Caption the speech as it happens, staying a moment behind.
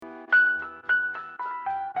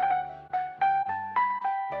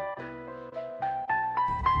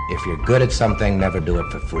If you're good at something, never do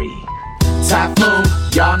it for free. Typhoon,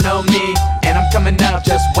 y'all know me, and I'm coming up,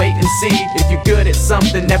 just wait and see. If you're good at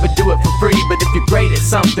something, never do it for free. But if you're great at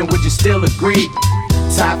something, would you still agree?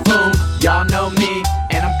 Typhoon, y'all know me,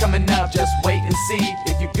 and I'm coming up, just wait and see.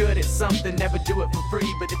 If you're good at something, never do it for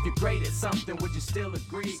free. But if you're great at something, would you still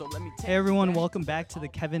agree? So let me Hey everyone, welcome back to the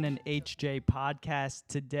Kevin and HJ podcast.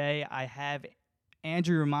 Today I have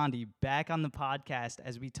Andrew Raimondi back on the podcast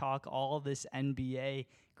as we talk all this NBA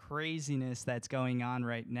craziness that's going on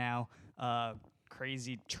right now.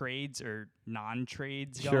 Crazy trades or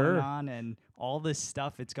non-trades going on and all this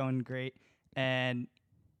stuff. It's going great. And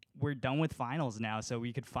we're done with finals now, so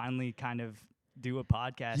we could finally kind of do a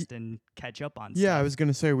podcast and catch up on stuff. Yeah, I was going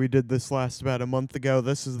to say we did this last about a month ago.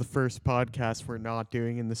 This is the first podcast we're not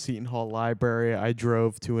doing in the Seton Hall Library. I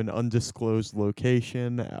drove to an undisclosed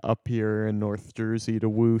location up here in North Jersey to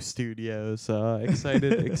Woo Studios.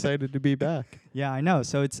 Excited to be back. Yeah, I know.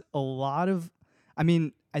 So it's a lot of,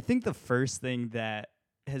 I think the first thing that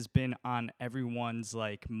has been on everyone's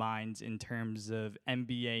minds in terms of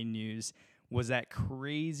NBA news was that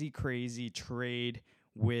crazy trade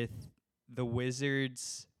with the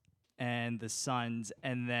Wizards and the Suns,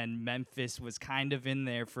 and then Memphis was kind of in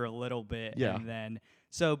there for a little bit. Yeah. And then,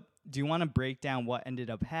 so do you want to break down what ended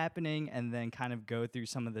up happening and then kind of go through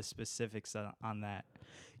some of the specifics on that?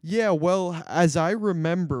 Yeah, well, as I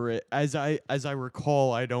remember it, as I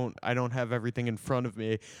recall, I don't have everything in front of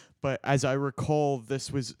me, but as I recall,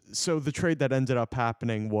 the trade that ended up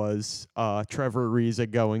happening was Trevor Ariza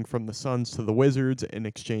going from the Suns to the Wizards in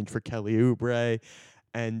exchange for Kelly Oubre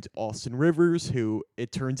and Austin Rivers, who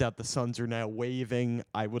it turns out the Suns are now waiving.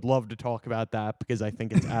 I would love to talk about that because I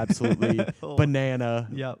think it's absolutely banana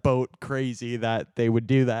boat crazy that they would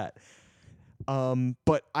do that.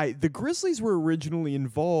 But the Grizzlies were originally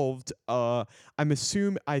involved. I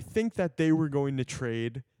think that they were going to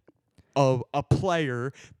trade a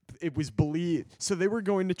player. It was believed, so they were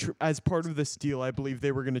going to as part of this deal, I believe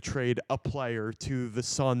they were going to trade a player to the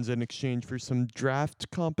Suns in exchange for some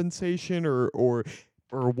draft compensation or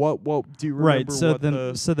what do you remember? Right.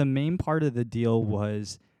 So the main part of the deal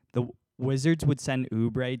was the Wizards would send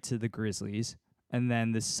Oubre to the Grizzlies, and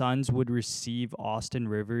then the Suns would receive Austin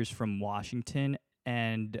Rivers from Washington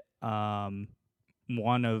and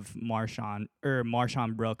one of Marshawn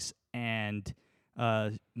Brooks and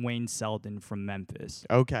Wayne Selden from Memphis.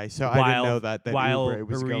 Okay, so I didn't know that Oubre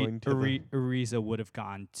was going to Ariza would have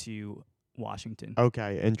gone to Washington.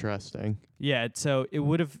 Okay, interesting. Yeah, so it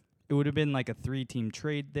would have been like a 3-team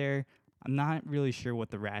trade there. I'm not really sure what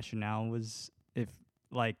the rationale was, if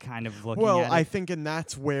kind of looking at it. Well, I think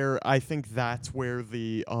that's where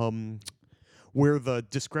the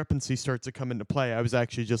discrepancy starts to come into play. I was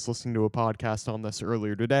actually just listening to a podcast on this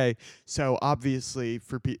earlier today. So obviously,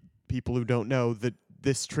 for people who don't know, that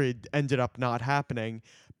this trade ended up not happening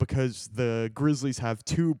because the Grizzlies have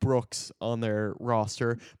 2 Brooks on their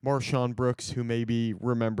roster. Marshawn Brooks, who may be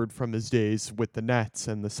remembered from his days with the Nets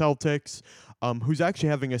and the Celtics, who's actually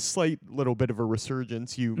having a slight little bit of a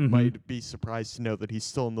resurgence. You might be surprised to know that he's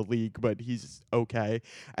still in the league, but he's okay.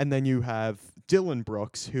 And then you have Dylan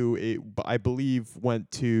Brooks, who I believe went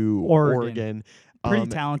to Oregon.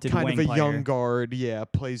 Pretty talented kind wing of a player. young guard,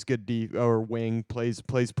 plays good wing,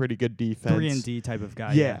 plays pretty good defense. 3-and-D type of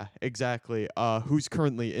guy. Yeah, exactly. Who's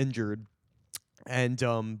currently injured. And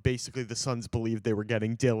basically the Suns believed they were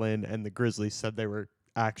getting Dylan, and the Grizzlies said they were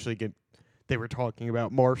talking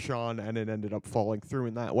about Marshawn, and it ended up falling through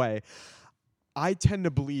in that way. I tend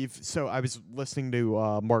to believe, so I was listening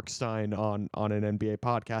to Mark Stein on an NBA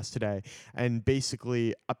podcast today, and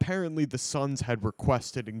basically, apparently the Suns had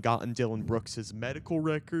requested and gotten Dylan Brooks' medical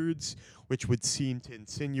records, which would seem to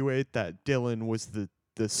insinuate that Dylan was the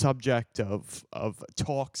subject of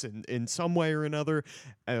talks in some way or another.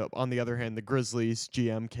 On the other hand, the Grizzlies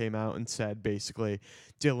GM came out and said basically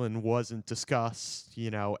Dylan wasn't discussed,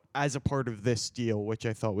 as a part of this deal, which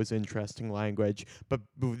I thought was interesting language. But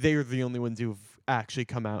they're the only ones who've actually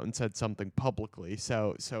come out and said something publicly.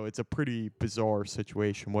 So it's a pretty bizarre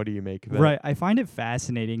situation. What do you make of it? Right. I find it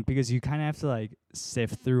fascinating because you kind of have to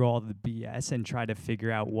sift through all the BS and try to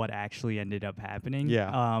figure out what actually ended up happening.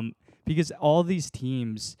 Yeah. Because all these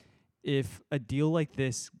teams, if a deal like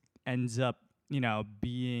this ends up,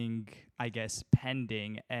 being, I guess,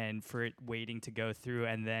 pending and for it waiting to go through,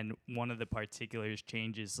 and then one of the particulars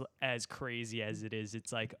changes as crazy as it is,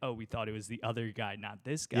 it's like, oh, we thought it was the other guy, not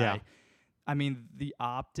this guy. Yeah. I mean, the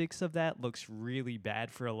optics of that looks really bad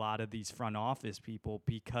for a lot of these front office people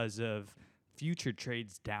because of future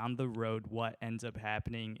trades down the road, what ends up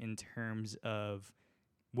happening in terms of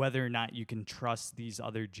whether or not you can trust these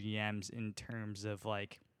other GMs in terms of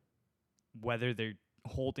whether they're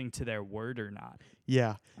holding to their word or not.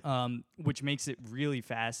 Yeah. Which makes it really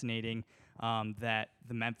fascinating that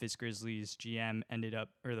the Memphis Grizzlies GM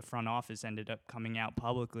the front office ended up coming out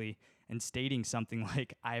publicly and stating something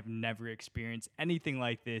like, "I have never experienced anything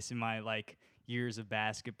like this in my years of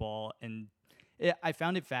basketball." And I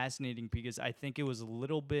found it fascinating because I think it was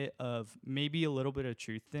maybe a little bit of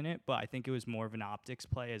truth in it, but I think it was more of an optics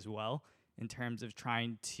play as well in terms of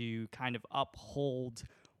trying to kind of uphold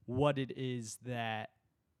what it is that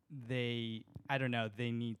they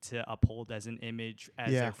need to uphold as an image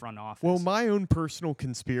as their front office. Well, my own personal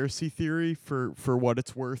conspiracy theory for what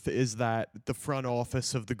it's worth is that the front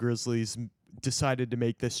office of the Grizzlies decided to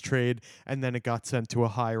make this trade, and then it got sent to a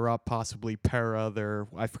higher up, possibly Pera,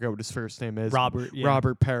 I forget what his first name is.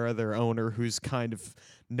 Robert Pera, their owner, who's kind of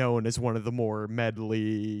known as one of the more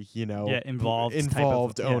meddly,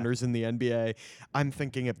 involved owners in the NBA. I'm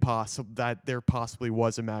thinking that there possibly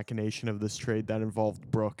was a machination of this trade that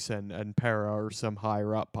involved Brooks and Pera or some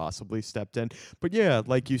higher up possibly stepped in. But yeah,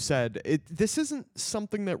 like you said, this isn't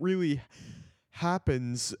something that really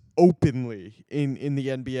happens openly in the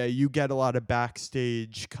NBA. You get a lot of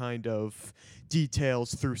backstage kind of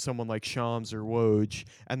details through someone like Shams or Woj,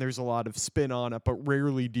 and there's a lot of spin on it, but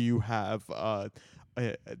rarely do you have a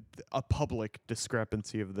public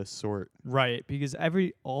discrepancy of this sort. Right, because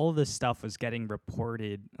all this stuff was getting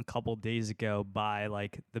reported a couple days ago by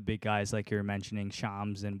the big guys like you were mentioning,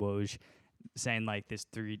 Shams and Woj, saying this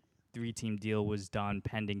three-team deal was done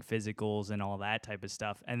pending physicals and all that type of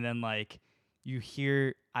stuff. And then you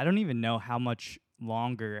hear, I don't even know how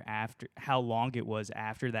long it was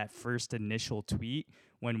after that first initial tweet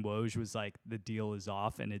when Woj was the deal is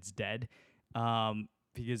off and it's dead,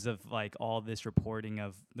 because of all this reporting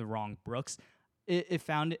of the wrong Brooks.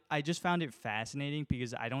 I just found it fascinating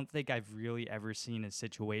because I don't think I've really ever seen a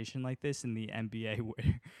situation like this in the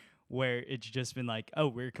NBA where it's just been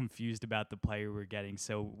we're confused about the player we're getting,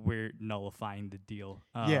 so we're nullifying the deal.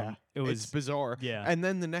 It's bizarre. Yeah. And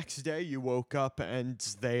then the next day you woke up and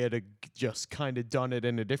they had just kind of done it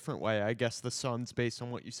in a different way. I guess the Suns, based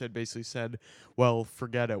on what you said, basically said, well,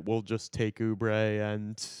 forget it. We'll just take Oubre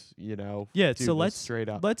and, do this straight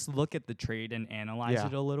up. Let's look at the trade and analyze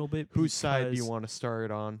it a little bit. Whose side do you want to start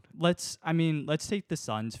on? Let's take the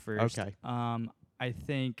Suns first. Okay. I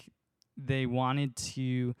think they wanted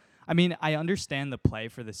to... I understand the play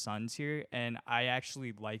for the Suns here, and I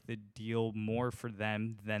actually like the deal more for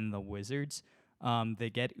them than the Wizards. They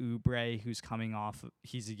get Oubre, who's coming off.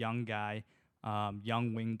 He's a young guy,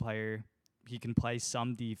 young wing player. He can play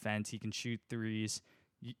some defense. He can shoot threes.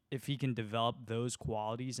 If he can develop those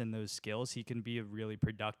qualities and those skills, he can be a really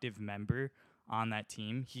productive member on that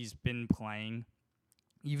team. He's been playing,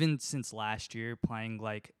 even since last year, playing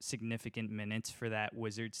significant minutes for that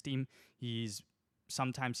Wizards team.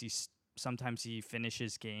 Sometimes he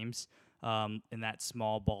finishes games in that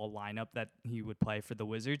small ball lineup that he would play for the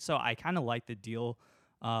Wizards. So I kind of like the deal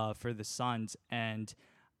for the Suns. And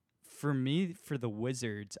for me, for the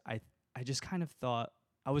Wizards, I just kind of thought,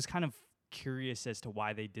 I was kind of curious as to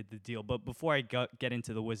why they did the deal. But before I get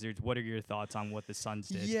into the Wizards, what are your thoughts on what the Suns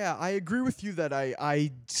did? Yeah, I agree with you that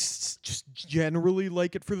I just generally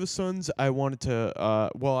like it for the Suns. I want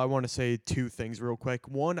to say two things real quick.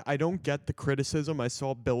 One, I don't get the criticism. I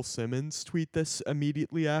saw Bill Simmons tweet this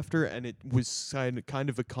immediately after, and it was kind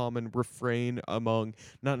of a common refrain among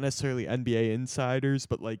not necessarily NBA insiders,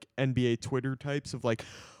 but NBA Twitter types of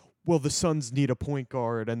well, the Suns need a point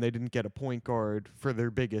guard, and they didn't get a point guard for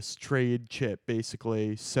their biggest trade chip,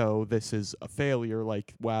 basically, so this is a failure.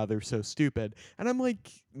 Wow, they're so stupid. And I'm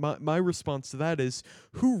my response to that is,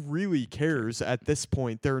 who really cares at this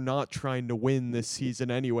point? They're not trying to win this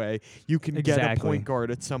season anyway. You can get a point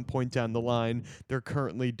guard at some point down the line. They're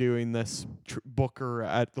currently doing this Booker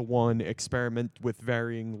at the one experiment with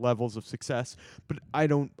varying levels of success, but I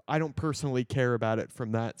don't personally care about it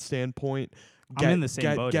from that standpoint. I'm in the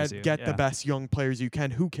same boat as you. Get the best young players you can.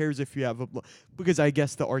 Who cares if you have because I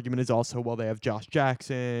guess the argument is also, well, they have Josh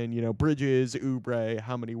Jackson, Bridges, Oubre.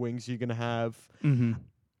 How many wings are you gonna have? Mm-hmm.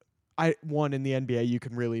 In the NBA, you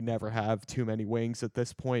can really never have too many wings at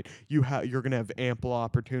this point. You're gonna have ample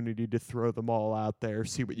opportunity to throw them all out there,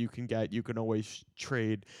 see what you can get. You can always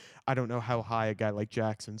trade. I don't know how high a guy like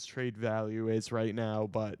Jackson's trade value is right now,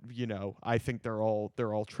 but I think they're all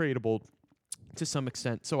tradable to some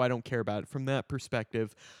extent, so I don't care about it from that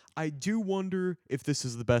perspective. I do wonder if this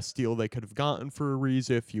is the best deal they could have gotten for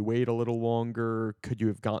Ariza. If you wait a little longer, could you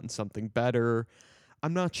have gotten something better?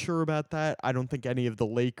 I'm not sure about that. I don't think any of the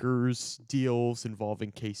Lakers deals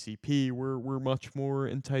involving KCP were much more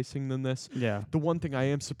enticing than this. Yeah. The one thing I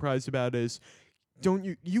am surprised about is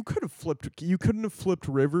don't you could have flipped you couldn't have flipped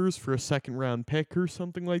Rivers for a second round pick or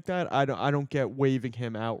something like that. I don't get waiving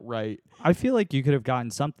him outright. I feel like you could have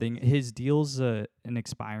gotten something. His deal's an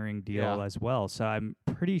expiring deal Yeah. as well, so I'm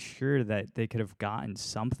pretty sure that they could have gotten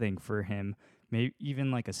something for him, maybe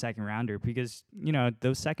even like a second rounder, because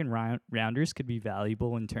those second rounders could be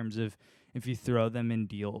valuable in terms of if you throw them in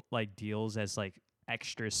deals as like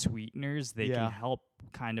extra sweeteners, they Yeah. can help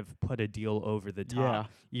kind of put a deal over the top.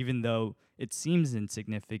 Yeah. Even though it seems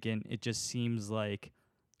insignificant, it just seems like,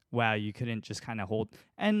 wow, you couldn't just kind of hold.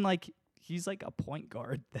 And like he's like a point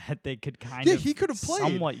guard that they could kind of he could have played.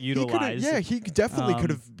 somewhat utilize. He definitely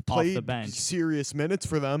could have off the played bench. serious minutes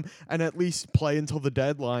for them and at least play until the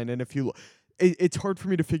deadline. And if you it's hard for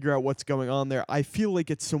me to figure out what's going on there. I feel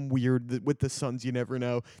like it's some weird with the Suns. You never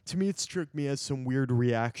know. To me, it struck me as some weird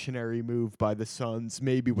reactionary move by the Suns.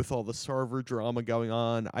 Maybe with all the Sarver drama going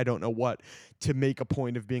on, I don't know what, to make a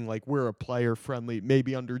point of being like, we're a player friendly.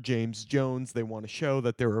 Maybe under James Jones, they want to show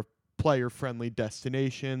that they're a player-friendly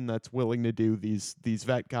destination that's willing to do these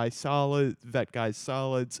vet guys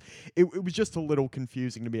solids. It was just a little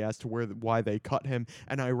confusing to me as to why they cut him.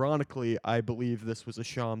 And ironically, I believe this was a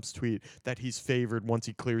Shams tweet that he's favored once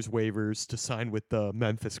he clears waivers to sign with the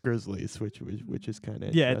Memphis Grizzlies, which is kind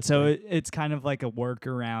of yeah. So it's kind of like a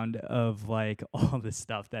workaround of like all the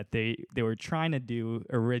stuff that they were trying to do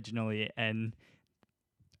originally, and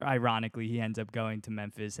ironically, he ends up going to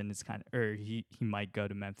Memphis, and it's kind of, or he might go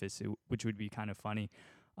to Memphis, which would be kind of funny.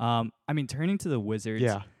 I mean, turning to the Wizards,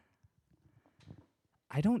 yeah.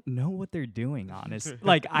 I don't know what they're doing, honestly.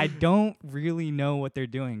 Like, I don't really know what they're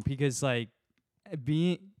doing because, like,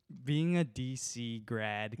 being a DC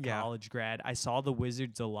grad, college grad, I saw the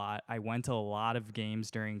Wizards a lot. I went to a lot of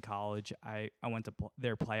games during college. I went to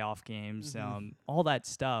their playoff games, all that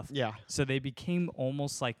stuff. Yeah. So they became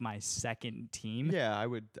almost like my second team. Yeah, I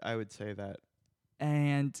would say that.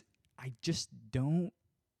 And I just don't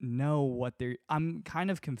know what I'm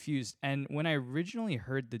kind of confused. And when I originally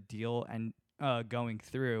heard the deal and going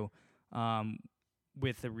through,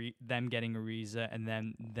 with them getting Ariza and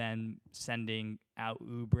then them sending out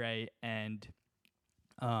Oubre and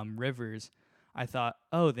Rivers, I thought,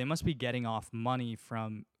 oh, they must be getting off money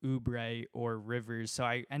from Oubre or Rivers. So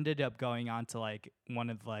I ended up going on to like one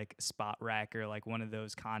of like Spot Rack or like one of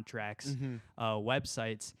those contracts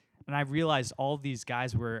websites, and I realized all of these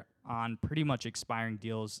guys were on pretty much expiring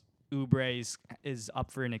deals. Oubre is up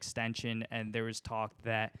for an extension, and there was talk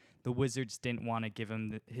that the Wizards didn't want to give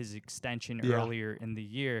him his extension earlier in the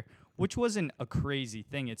year, which wasn't a crazy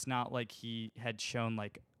thing. It's not like he had shown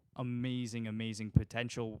like amazing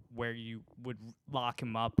potential where you would lock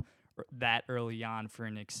him up that early on for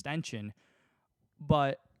an extension.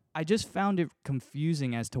 But I just found it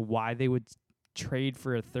confusing as to why they would trade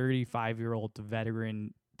for a 35-year-old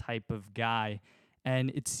veteran type of guy.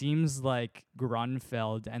 And it seems like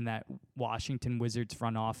Grunfeld and that Washington Wizards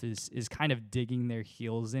front office is kind of digging their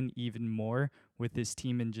heels in even more with this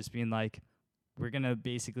team and just being like, we're going to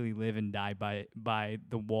basically live and die by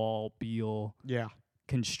the Wall Beal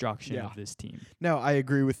construction of this team. No, I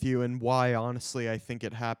agree with you. And why, honestly, I think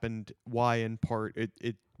it happened, why in part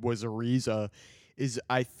it was Ariza, is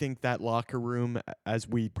I think that locker room, as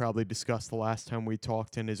we probably discussed the last time we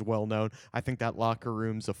talked and is well known, I think that locker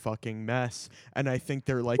room's a fucking mess. And I think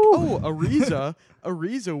they're like, oh,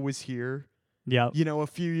 Ariza was here. Yeah. A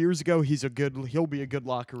few years ago, he'll be a good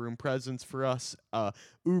locker room presence for us.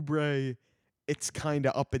 Oubre, it's kind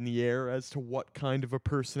of up in the air as to what kind of a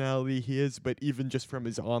personality he is, but even just from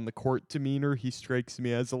his on-the-court demeanor, he strikes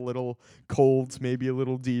me as a little cold, maybe a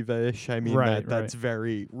little diva-ish. I mean, that's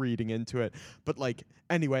very reading into it. But, like,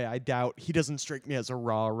 anyway, I doubt he doesn't strike me as a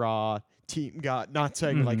rah-rah team guy. Not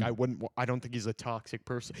saying, like, I don't think he's a toxic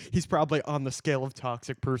person. He's probably on the scale of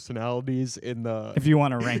toxic personalities in the... If you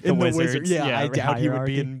want to rank the Wizards. Yeah, I doubt he would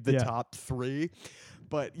be in the Yeah. top 3.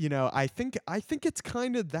 But, I think it's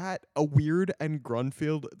kind of that a weird, and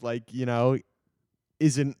Grunfeld, like,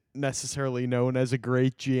 isn't necessarily known as a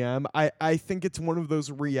great GM. I think it's one of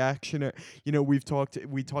those reactionary, we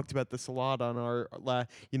talked about this a lot on our,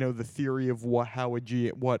 the theory of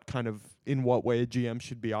in what way a GM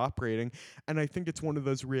should be operating. And I think it's one of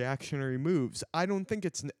those reactionary moves. I don't think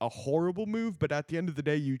it's a horrible move, but at the end of the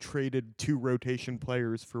day, you traded 2 rotation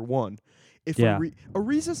players for 1. If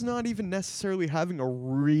Ariza's not even necessarily having a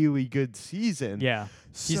really good season. Yeah.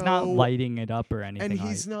 He's not lighting it up or anything. And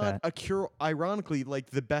he's not ironically, like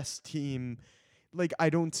the best team. Like, I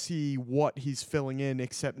don't see what he's filling in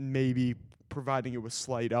except maybe providing it with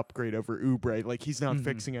slight upgrade over Oubre. Like, he's not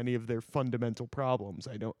fixing any of their fundamental problems.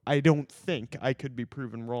 I don't think. I could be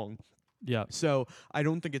proven wrong. Yeah. So I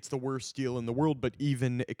don't think it's the worst deal in the world, but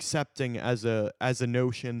even accepting as a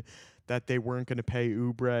notion that they weren't going to pay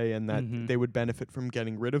Oubre and that they would benefit from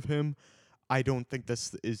getting rid of him, I don't think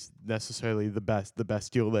this is necessarily the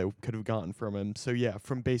best deal they could have gotten from him. So yeah,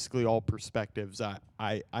 from basically all perspectives,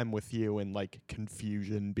 I'm with you in like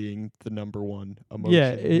confusion being the number one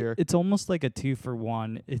emotion here. It's almost like a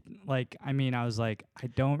 2-for-1. I was like, I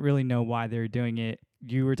don't really know why they're doing it.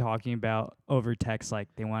 You were talking about over text, like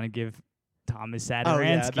they want to give Thomas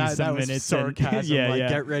Satoransky some was minutes. sarcasm.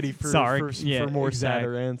 Get ready for more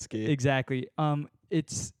Satoransky. Exactly.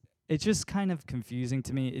 It's just kind of confusing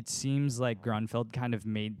to me. It seems like Grunfeld kind of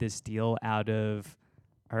made this deal out of,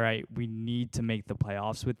 all right, we need to make the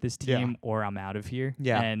playoffs with this team or I'm out of here.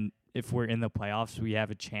 Yeah. And if we're in the playoffs, we have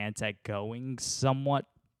a chance at going somewhat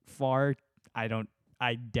far.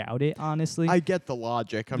 I doubt it, honestly. I get the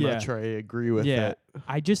logic. I'm not sure I agree with it.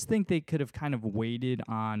 I just think they could have kind of waited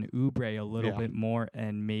on Oubre a little bit more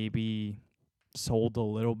and maybe sold a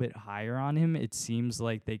little bit higher on him. It seems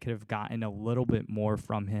like they could have gotten a little bit more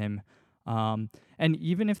from him. And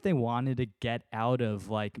even if they wanted to get out of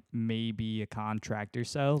like maybe a contract or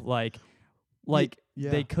so,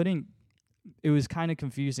 they couldn't. It was kind of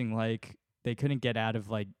confusing. Like they couldn't get out of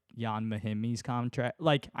like Jan Mahimi's contract.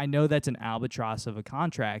 Like I know that's an albatross of a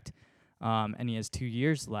contract, and he has 2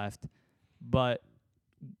 years left. But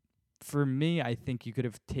for me, I think you could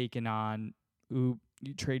have taken on you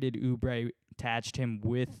traded Oubre, attached him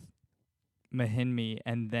with Mahimi,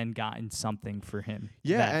 and then gotten something for him.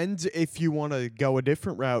 Yeah, and if you want to go a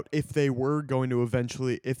different route, if they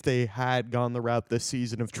had gone the route this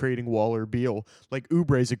season of trading Wall or Beal, like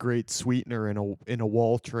Oubre's a great sweetener in a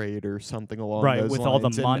Wall trade or something along those lines. With all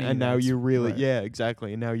the money. And now you really,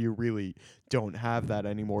 exactly. And now you really don't have that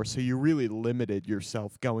anymore. So you really limited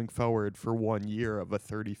yourself going forward for 1 year of a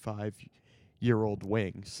 35-year-old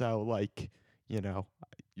wing. So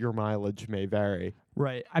your mileage may vary.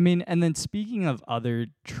 Right. I mean, and then speaking of other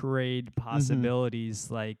trade possibilities,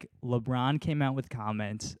 like LeBron came out with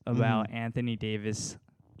comments about Anthony Davis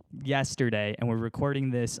yesterday, and we're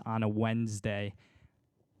recording this on a Wednesday.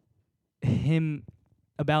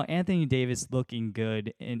 About Anthony Davis looking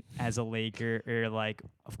good as a Laker, or like,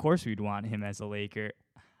 of course we'd want him as a Laker.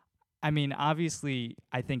 I mean, obviously,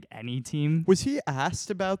 I think any team. Was he asked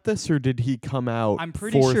about this, or did he come out? I'm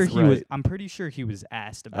pretty sure he was. I'm pretty sure he was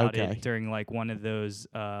asked about Okay. it during like one of those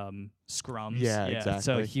scrums. Yeah, exactly.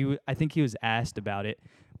 So I think he was asked about it,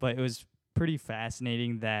 but it was pretty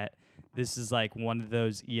fascinating that this is like one of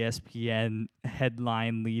those ESPN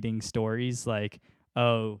headline leading stories, like,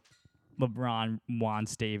 oh, LeBron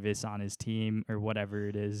wants Davis on his team or whatever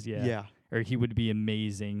it is. Yeah. Or he would be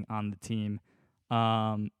amazing on the team.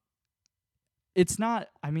 It's not,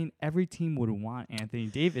 I mean, every team would want Anthony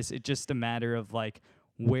Davis. It's just a matter of like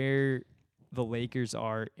where the Lakers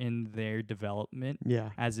are in their development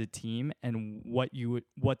as a team and what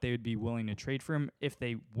they would be willing to trade for him if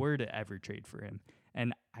they were to ever trade for him.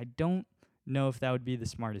 And I don't know if that would be the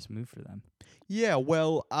smartest move for them. Yeah,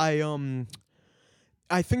 well, I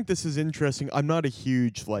think this is interesting. I'm not a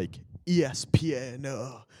huge like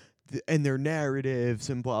ESPN and their narratives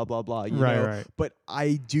and blah blah blah, you know. Right. But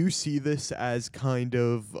I do see this as kind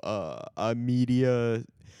of a media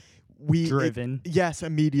driven. Yes, a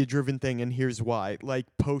media driven thing, and here's why. Like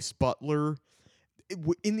post Butler,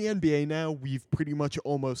 in the NBA now, we've pretty much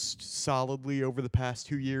almost solidly over the past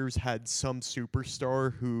 2 years had some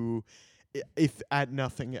superstar who, if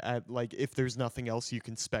there's nothing else, you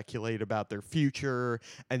can speculate about their future,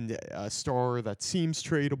 and a star that seems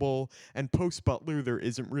tradable. And post Butler, there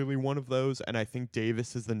isn't really one of those, and I think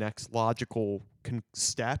Davis is the next logical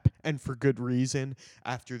step, and for good reason.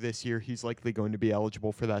 After this year, he's likely going to be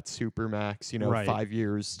eligible for that supermax, Right. 5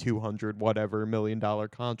 years, $200 whatever $1 million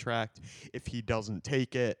contract. If he doesn't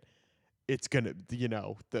take it, it's gonna,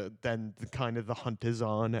 then the kind of the hunt is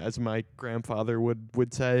on, as my grandfather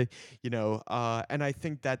would say, and I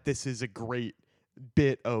think that this is a great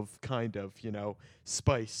bit of kind of,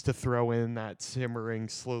 spice to throw in that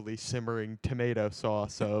slowly simmering tomato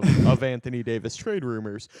sauce of Anthony Davis trade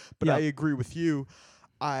rumors. But I agree with you.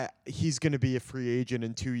 He's going to be a free agent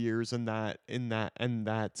in 2 years, and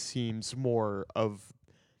that seems more of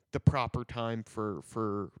the proper time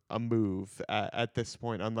for a move at this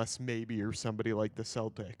point, unless maybe you're somebody like the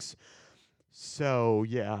Celtics. So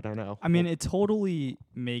yeah, I don't know. I mean, it totally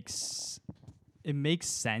makes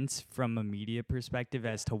sense from a media perspective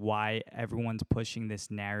as to why everyone's pushing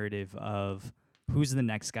this narrative of who's the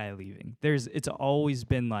next guy leaving. It's always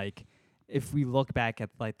been like, if we look back at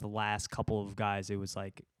like the last couple of guys, it was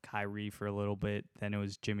like Kyrie for a little bit, then it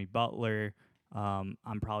was Jimmy Butler. I'm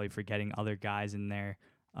probably forgetting other guys in there.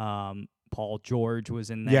 Paul George was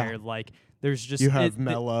in Yeah. there. Like, there's just You have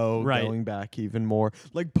Melo right. going back even more.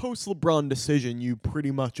 Like post LeBron decision, you pretty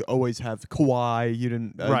much always have Kawhi. You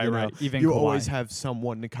didn't, Right, you know, right. Even you Kawhi. always have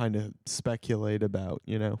someone to kind of speculate about.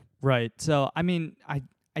 You know. Right. So, I mean,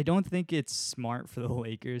 I don't think it's smart for the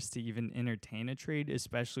Lakers to even entertain a trade,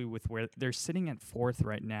 especially with where they're sitting at 4th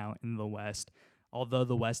right now in the West. Although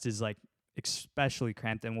the West is like especially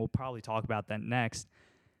cramped, and we'll probably talk about that next.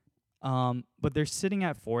 But they're sitting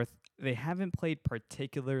at 4th. They haven't played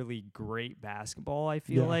particularly great basketball, I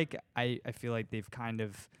feel like. I feel like they've kind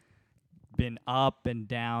of been up and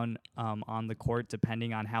down on the court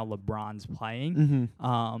depending on how LeBron's playing.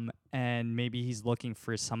 And maybe he's looking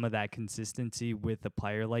for some of that consistency with a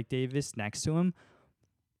player like Davis next to him.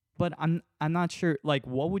 But I'm not sure. Like,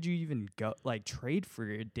 what would you even go trade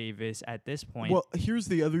for Davis at this point? Well, here's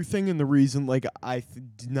the other thing, and the reason, like,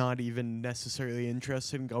 not even necessarily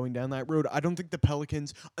interested in going down that road. I don't think the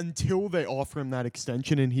Pelicans, until they offer him that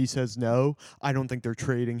extension and he says no, I don't think they're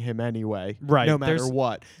trading him anyway. Right. No matter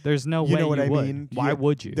what. There's no You way know what you I would. mean? Why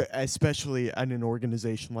would you? Especially in an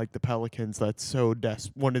organization like the Pelicans that's so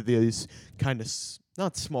one of these kind of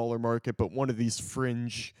not smaller market, but one of these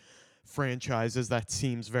fringe franchises that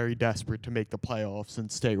seems very desperate to make the playoffs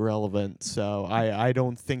and stay relevant. So I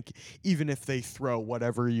don't think, even if they throw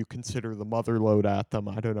whatever you consider the mother load at them,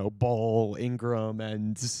 I don't know, Ball, Ingram,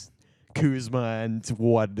 and Kuzma, and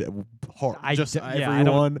everyone.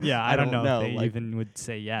 I don't know if they even would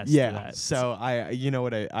say yes to that. So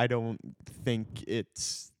I don't think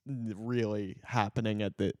it's really happening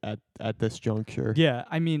at this juncture. Yeah,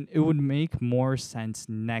 I mean, it would make more sense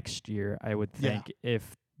next year, I would think,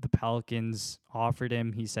 if the Pelicans offered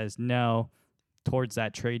him, he says no, towards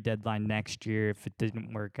that trade deadline next year. If it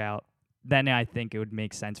didn't work out, then I think it would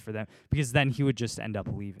make sense for them, because then he would just end up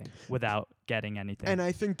leaving without getting anything. And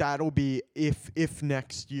I think that'll be if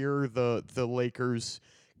next year the Lakers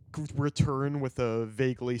return with a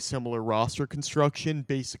vaguely similar roster construction,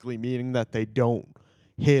 basically meaning that they don't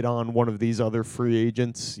hit on one of these other free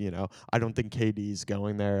agents. You know, I don't think KD's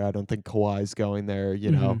going there. I don't think Kawhi's going there. You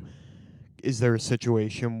know. Is there a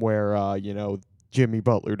situation where, Jimmy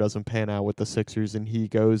Butler doesn't pan out with the Sixers and he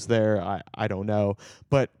goes there? I don't know.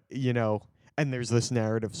 But, and there's this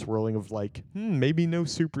narrative swirling of like, maybe no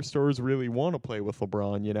superstars really want to play with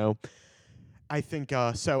LeBron, you know? I think,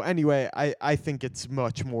 so anyway, I think it's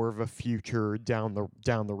much more of a future down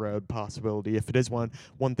the road possibility. If it is one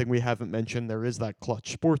thing we haven't mentioned, there is that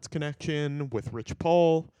Clutch Sports connection with Rich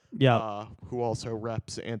Paul. Yeah. Who also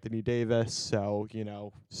reps Anthony Davis, so,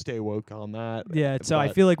 stay woke on that. Yeah, so I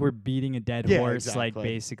feel like we're beating a dead horse, exactly. like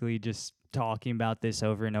basically just talking about this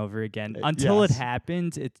over and over again. Until it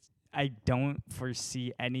happens, I don't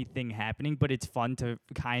foresee anything happening, but it's fun to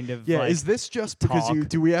kind of is this just because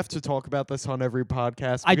do we have to talk about this on every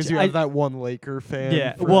podcast? Because you have that one Laker fan.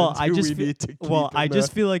 Yeah, well, I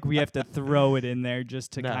just feel like we have to throw it in there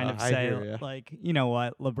just to kind of say, like, you know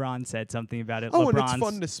what, LeBron said something about it. Oh, and it's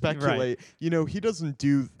fun to speculate. Right. He doesn't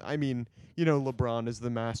do. I mean, LeBron is the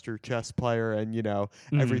master chess player, and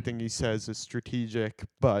everything he says is strategic.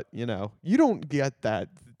 But you don't get that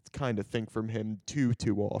kind of thing from him too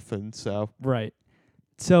often. So right.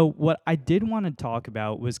 So what I did want to talk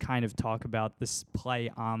about was kind of talk about this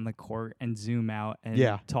play on the court and zoom out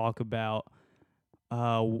and talk about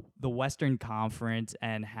the Western Conference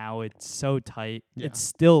and how it's so tight. Yeah. It's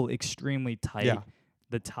still extremely tight. Yeah.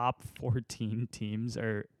 The top 14 teams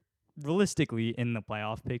are realistically in the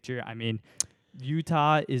playoff picture. I mean,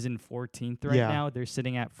 Utah is in 14th right now. They're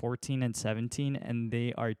sitting at 14 and 17, and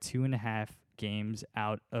they are 2.5 games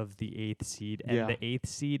out of the 8th seed. And the 8th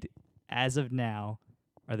seed, as of now,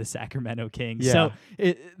 are the Sacramento Kings. Yeah.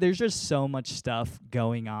 So there's just so much stuff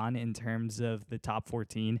going on in terms of the top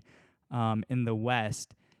 14 in the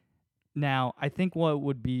West. Now, I think what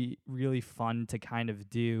would be really fun to kind of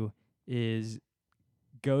do is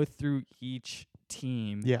go through each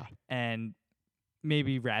team and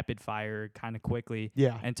maybe rapid fire kind of quickly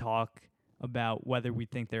and talk about whether we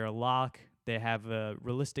think they're a lock, they have a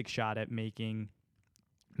realistic shot at making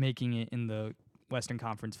it in the Western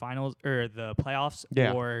Conference Finals or the playoffs,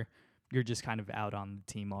 or you're just kind of out on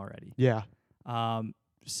the team already. Yeah.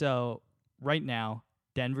 So right now,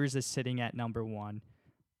 Denver's is sitting at number 1.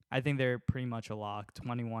 I think they're pretty much a lock,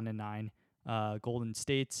 21-9. Golden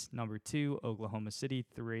State's number 2, Oklahoma City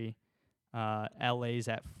 3, LA's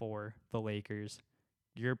at 4, the Lakers.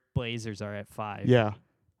 Your Blazers are at 5. Yeah.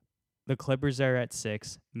 The Clippers are at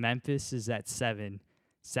 6. Memphis is at 7.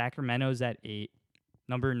 Sacramento's at 8.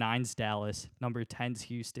 Number 9's Dallas. Number 10's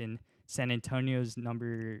Houston. San Antonio's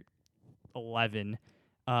number 11.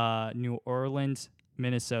 New Orleans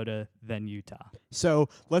Minnesota, then Utah. So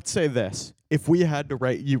let's say this. If we had to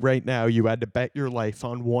rate you right now, you had to bet your life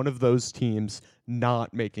on one of those teams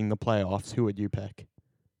not making the playoffs, who would you pick?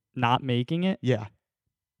 Not making it? Yeah.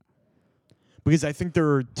 Because I think there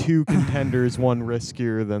are two contenders, one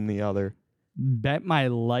riskier than the other. Bet my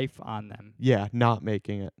life on them. Yeah, not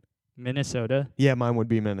making it. Minnesota Yeah, mine would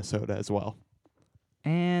be Minnesota as well.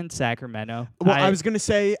 and Sacramento. Well, I was going to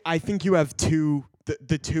say, I think you have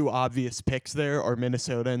the two obvious picks there are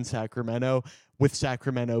Minnesota and Sacramento, with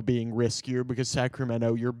Sacramento being riskier because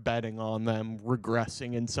Sacramento, you're betting on them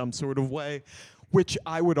regressing in some sort of way, which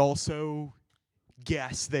I would also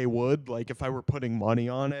guess they would. Like, if I were putting money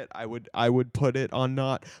on it, I would put it on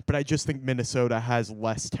not. But I just think Minnesota has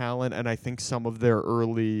less talent, and I think some of their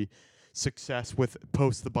early success with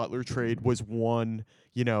post the Butler trade was one,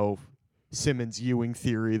 Simmons-Ewing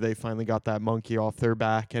theory. They finally got that monkey off their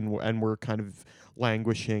back and were kind of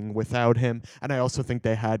languishing without him. And I also think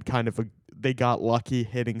they had they got lucky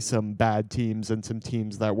hitting some bad teams and some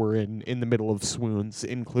teams that were in the middle of swoons,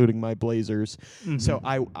 including my Blazers. Mm-hmm. So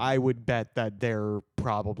I would bet that they're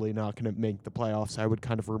probably not going to make the playoffs. I would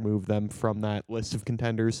kind of remove them from that list of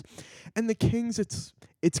contenders. And the Kings,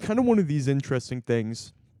 it's kind of one of these interesting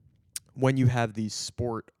things when you have these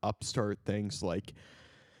sport upstart things like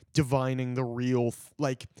divining the real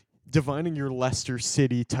divining your Leicester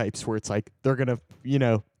City types where it's like they're gonna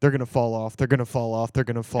fall off, and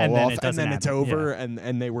then it's over,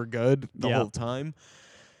 and they were good the whole time.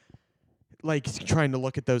 Like, trying to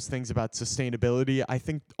look at those things about sustainability, I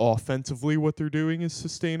think offensively what they're doing is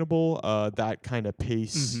sustainable. That kind of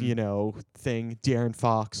pace, thing. De'Aaron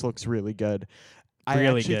Fox looks really good. I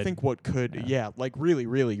actually think what could, really,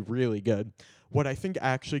 really, really good. What I think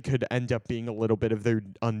actually could end up being a little bit of their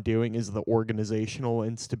undoing is the organizational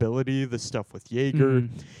instability, the stuff with Jaeger.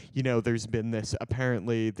 Mm-hmm. There's been this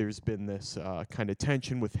kind of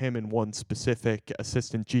tension with him and one specific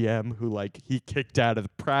assistant GM who, he kicked out of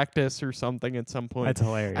the practice or something at some point. That's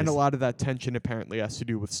hilarious. And a lot of that tension apparently has to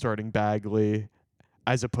do with starting Bagley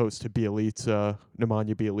as opposed to Nemanja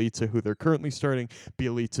Bjelica, who they're currently starting.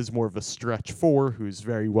 Bjelica's more of a stretch four who's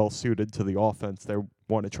very well suited to the offense they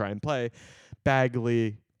want to try and play.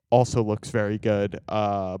 Bagley also looks very good,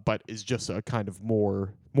 but is just a kind of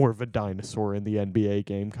more of a dinosaur in the NBA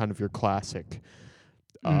game, kind of your classic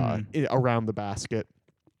around the basket,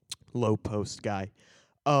 low post guy.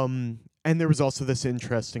 And there was also this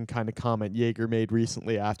interesting kind of comment Jaeger made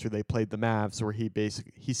recently after they played the Mavs, where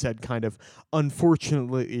he said kind of,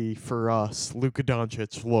 unfortunately for us, Luka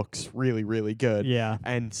Doncic looks really, really good. Yeah.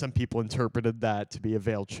 And some people interpreted that to be a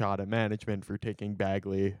veiled shot at management for taking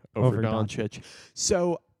Bagley over Doncic.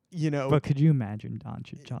 So, But could you imagine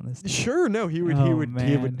Doncic on this team? Sure, no, he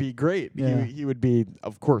would be great. Yeah. He would be,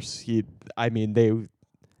 of course, they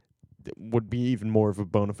would be even more of a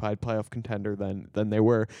bona fide playoff contender than they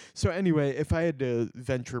were. So anyway, if I had to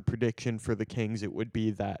venture a prediction for the Kings, it would be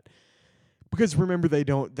that, because remember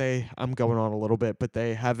I'm going on a little bit, but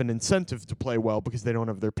they have an incentive to play well because they don't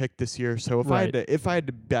have their pick this year. So if I had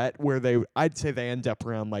to bet I'd say they end up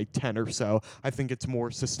around 10 or so. I think it's more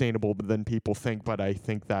sustainable than people think, but I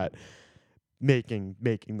think that making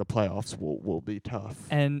the playoffs will be tough.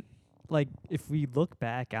 And if we look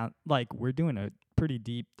back out, we're doing a pretty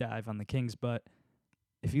deep dive on the Kings, but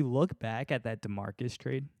if you look back at that DeMarcus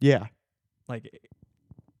trade, it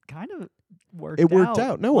kind of worked out. It worked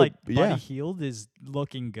out. No, Buddy Hield is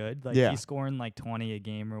looking good. He's scoring 20 a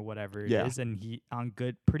game or whatever it is, and he on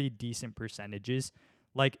pretty decent percentages.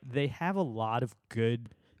 They have a lot of good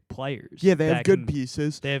players. Yeah, they have good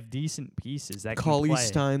pieces. They have decent pieces that Cauley can play.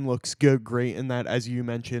 Stein looks great in that, as you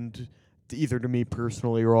mentioned, either to me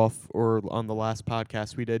personally or on the last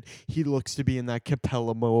podcast we did. He looks to be in that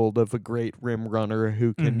Capella mold of a great rim runner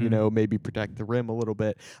who can, maybe protect the rim a little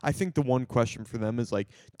bit. I think the one question for them is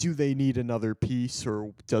do they need another piece,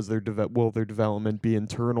 or does will their development be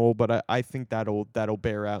internal? But I think that'll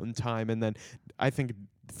bear out in time. And then I think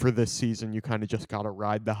for this season, you kind of just got to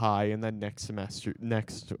ride the high, and then next semester.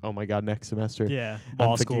 Yeah,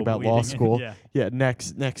 I'm thinking about law school. Yeah,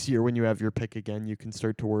 next year when you have your pick again, you can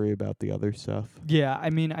start to worry about the other stuff. Yeah,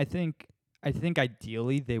 I mean, I think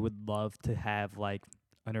ideally they would love to have an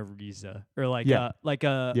Ariza or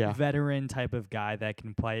a veteran type of guy that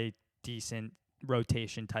can play decent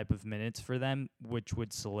rotation type of minutes for them, which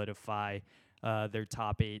would solidify their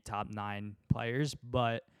top 8, top 9 players.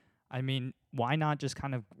 But I mean, why not just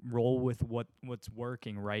kind of roll with what's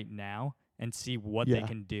working right now and see what they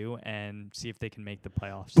can do and see if they can make the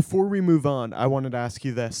playoffs? Before we move on, I wanted to ask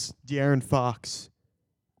you this. De'Aaron Fox,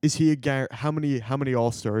 Is he how many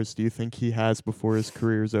All-Stars do you think he has before his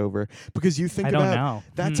career's over? Because you think I about don't know.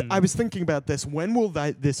 that's I was thinking about this. When will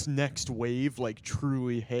this next wave like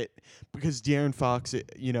truly hit? Because De'Aaron Fox,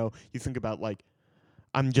 you think about like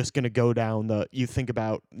I'm just going to go down you think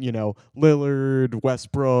about, Lillard,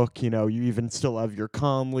 Westbrook, you even still have your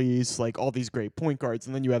Conleys, like all these great point guards.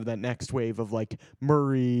 And then you have that next wave of like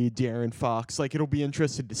Murray, De'Aaron Fox. Like it'll be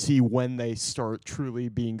interesting to see when they start truly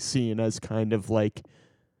being seen as kind of like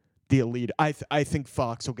the elite. I think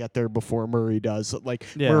Fox will get there before Murray does. Like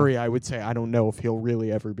Murray, I would say, I don't know if he'll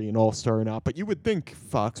really ever be an all-star or not, but you would think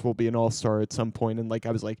Fox will be an all-star at some point. And like,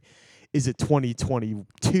 I was like, is it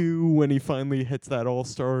 2022 when he finally hits that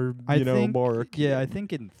all-star, mark? Yeah, I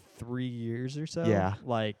think in 3 years or so. Yeah.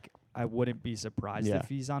 Like, I wouldn't be surprised if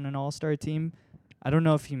he's on an all-star team. I don't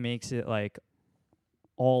know if he makes it, like,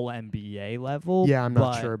 all NBA level. Yeah, I'm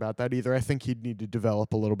not sure about that either. I think he'd need to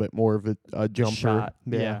develop a little bit more of a jumper. Shot.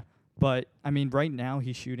 Yeah. But, I mean, right now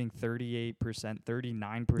he's shooting 38%,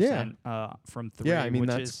 39% from three, which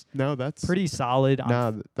is that's pretty solid.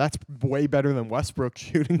 That's way better than Westbrook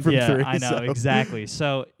shooting from three. Yeah, I know, exactly.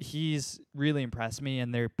 So he's really impressed me,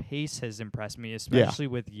 and their pace has impressed me, especially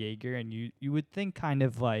with Jaeger. And you would think kind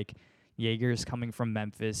of like Jaeger's coming from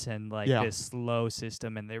Memphis and like this slow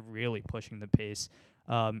system, and they're really pushing the pace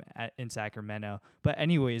in Sacramento. But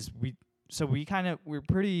anyways, we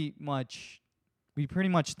pretty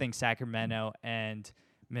much think Sacramento and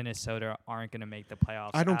Minnesota aren't going to make the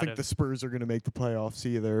playoffs. I don't think the Spurs are going to make the playoffs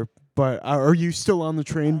either. But are you still on the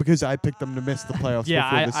train? Because I picked them to miss the playoffs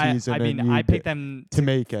before the season. I mean, I picked them to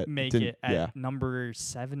make it. Make it at number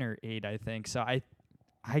 7 or 8, I think. So I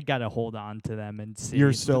got to hold on to them and see.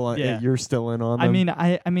 You're still on. Yeah. You're still in on them.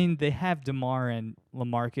 I mean, they have DeMar and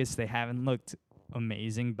LaMarcus. They haven't looked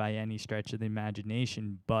amazing by any stretch of the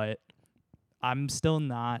imagination, but I'm still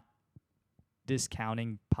not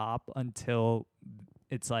discounting Pop until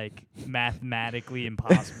it's like mathematically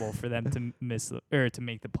impossible for them to miss or to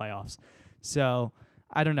make the playoffs. So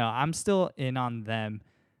I don't know. I'm still in on them.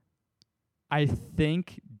 I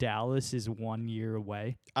think Dallas is 1 year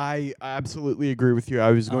away. I absolutely agree with you.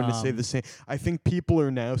 I was going to say the same. I think people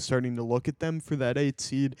are now starting to look at them for that 8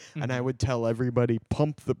 seed, and I would tell everybody,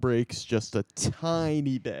 pump the brakes just a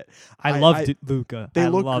tiny bit. I love Luka. They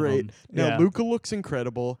look great. Him. No, Luka looks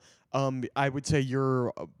incredible. I would say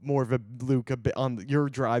you're more of a Luka you're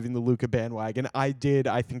driving the Luka bandwagon. I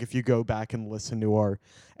think if you go back and listen to our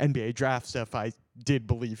NBA draft stuff, I did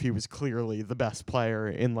believe he was clearly the best player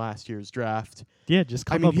in last year's draft. Yeah, just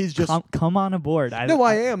come on aboard. I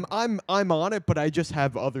am. I'm on it, but I just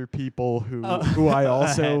have other people who I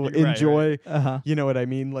also enjoy. Right. Uh-huh. You know what I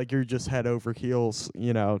mean? Like you're just head over heels.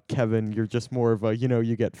 Kevin, you're just more of a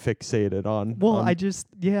you get fixated on. Well, I get it's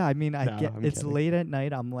kidding. Late at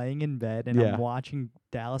night. I'm laying in bed and I'm watching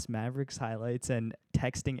Dallas Mavericks highlights and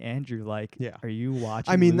texting Andrew like, "Are you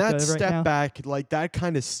watching?" I mean, Luka that step now? back, like that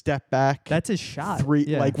kind of step back. That's his shot.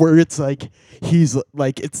 Like where it's like he's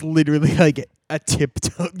like it's literally like a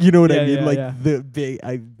tiptoe. You know what I mean?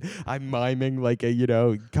 I'm miming like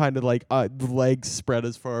a kind of like legs spread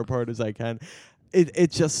as far apart as I can.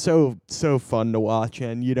 It's just so fun to watch,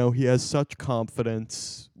 and he has such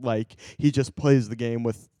confidence. Like he just plays the game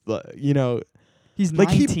with He's like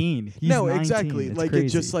 19. He's 19. Exactly. It's like crazy.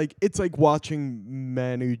 it's just like it's like watching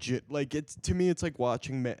Manu. To me, it's like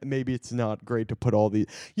watching. Maybe it's not great to put all these.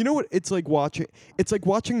 You know what? It's like watching. It's like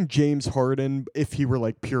watching James Harden if he were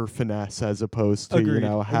like pure finesse as opposed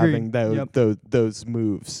to having those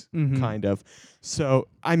moves kind of. So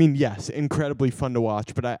I mean, yes, incredibly fun to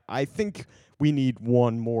watch. But I think we need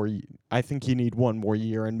one more. I think you need one more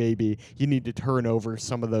year, and maybe you need to turn over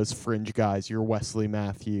some of those fringe guys, your Wesley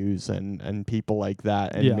Matthews and people like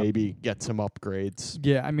that, and maybe get some upgrades.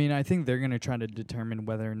 Yeah, I mean, I think they're going to try to determine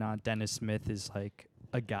whether or not Dennis Smith is like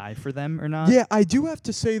a guy for them or not. Yeah, I do have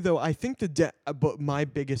to say, though, I think but my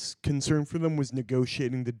biggest concern for them was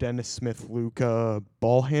negotiating the Dennis Smith-Luka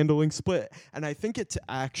ball handling split, and I think it's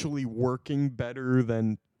actually working better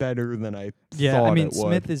than I thought I mean, it would.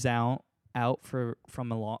 Smith is out for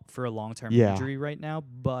a long-term injury right now,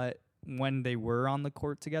 but when they were on the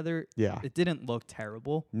court together, it didn't look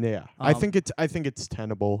terrible. Yeah, I think it's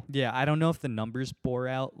tenable. Yeah, I don't know if the numbers bore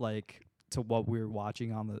out like to what we were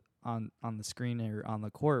watching on the screen or on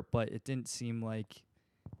the court, but it didn't seem like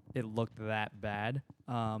it looked that bad.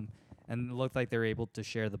 And it looked like they were able to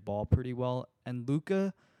share the ball pretty well. And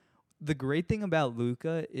Luka, the great thing about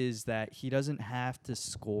Luka is that he doesn't have to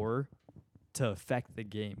score to affect the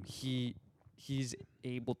game. He's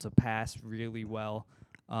able to pass really well.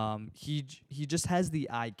 He just has the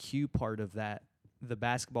IQ part of that, the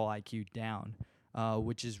basketball IQ down.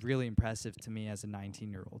 which is really impressive to me as a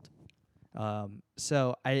 19-year-old.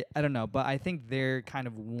 So I don't know, but I think they're kind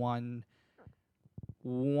of one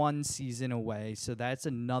season away. So that's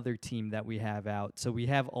another team that we have out. So we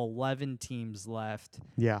have 11 teams left.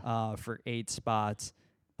 Yeah. For 8 spots.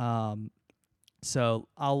 So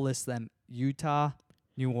I'll list them: Utah,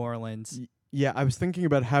 New Orleans. Yeah, I was thinking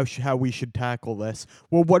about how we should tackle this.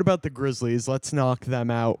 Well, what about the Grizzlies? Let's knock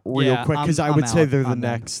them out real quick, because I would say they're the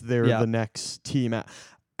next. They're the next team out.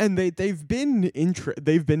 And they've been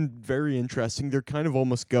very interesting. They're kind of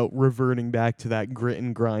almost reverting back to that grit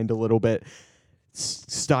and grind a little bit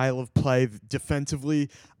style of play defensively.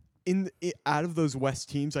 Out of those West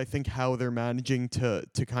teams, I think how they're managing to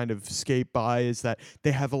kind of skate by is that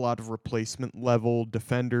they have a lot of replacement level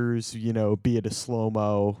defenders, be it a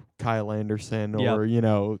slow-mo, Kyle Anderson,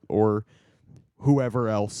 or or whoever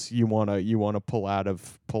else you wanna pull out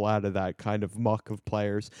of that kind of muck of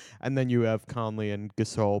players. And then you have Conley and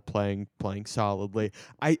Gasol playing solidly.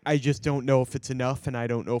 I just don't know if it's enough, and I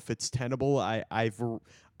don't know if it's tenable. I've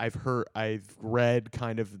read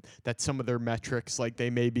kind of that some of their metrics, like they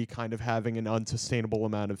may be kind of having an unsustainable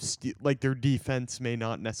amount of like their defense may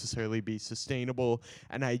not necessarily be sustainable,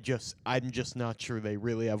 and I'm just not sure they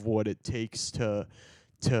really have what it takes to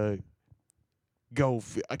go,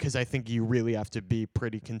 because I think you really have to be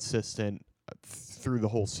pretty consistent through the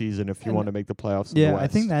whole season if you want to make the playoffs. Yeah, in the West. I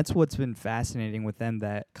think that's what's been fascinating with them,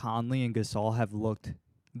 that Conley and Gasol have looked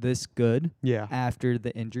this good after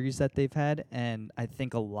the injuries that they've had. And I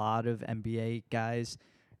think a lot of NBA guys,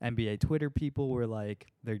 NBA Twitter people were like,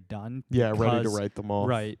 they're done. Yeah, ready to write them off.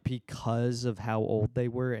 Right, because of how old they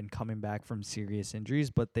were and coming back from serious injuries.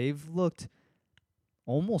 But they've looked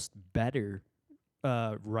almost better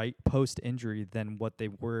right post-injury than what they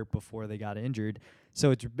were before they got injured.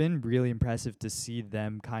 So it's been really impressive to see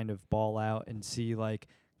them kind of ball out and see, like,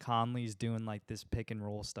 Conley's doing, like, this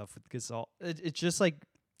pick-and-roll stuff with Gasol. It's just, like,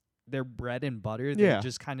 their bread and butter. They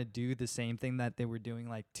just kind of do the same thing that they were doing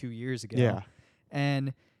like 2 years ago. Yeah.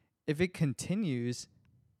 And if it continues,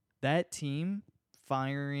 that team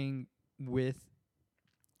firing with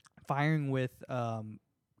Conley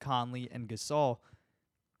and Gasol,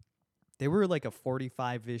 they were like a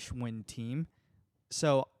 45-ish win team.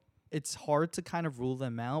 So it's hard to kind of rule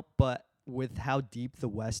them out, but with how deep the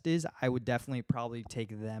West is, I would definitely probably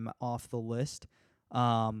take them off the list.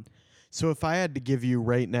 So if I had to give you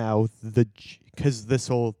right now, because this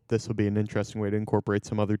will be an interesting way to incorporate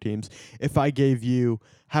some other teams. If I gave you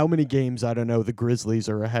how many games, I don't know, the Grizzlies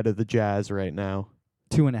are ahead of the Jazz right now.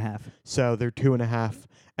 2.5. So they're 2.5,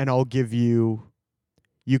 and I'll give you.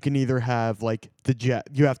 You can either have like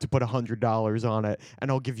you have to put $100 on it,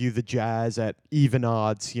 and I'll give you the Jazz at even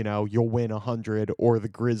odds. You'll win 100, or the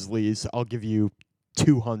Grizzlies. I'll give you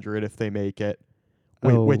 200 if they make it.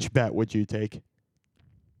 Which bet would you take?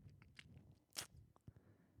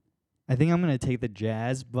 I think I'm going to take the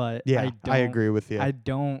Jazz, but I agree with you. I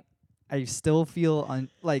still feel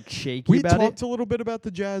shaky about it. We talked a little bit about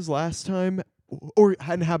the Jazz last time.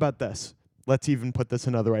 And how about this? Let's even put this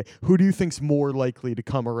another way. Who do you think's more likely to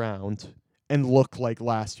come around and look like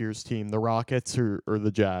last year's team, the Rockets or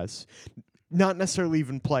the Jazz? Not necessarily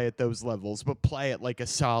even play at those levels, but play at like a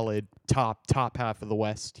solid top half of the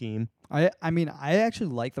West team. I mean, I actually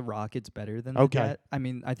like the Rockets better than the Jazz. I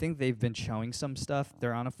mean, I think they've been showing some stuff.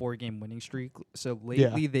 They're on a 4-game winning streak. So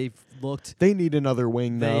lately they've looked... They need another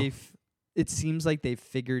wing, though. It seems like they've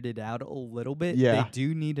figured it out a little bit. Yeah. They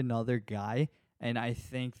do need another guy, and I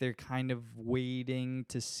think they're kind of waiting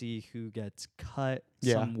to see who gets cut,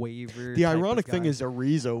 some waiver. The ironic thing is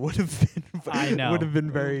Ariza would have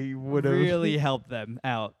been really helped them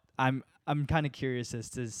out. I'm kind of curious as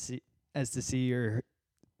to see or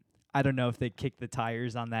I don't know if they kicked the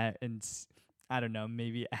tires on that and I don't know,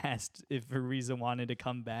 maybe asked if Ariza wanted to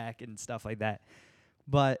come back and stuff like that.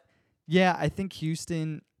 But yeah, I think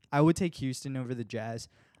I would take Houston over the Jazz.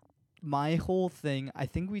 My whole thing, I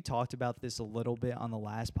think we talked about this a little bit on the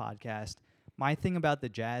last podcast. My thing about the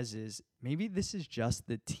Jazz is maybe this is just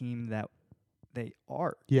the team that they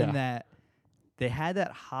are. Yeah. In that they had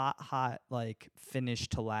that hot like finish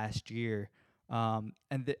to last year.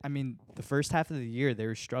 The first half of the year they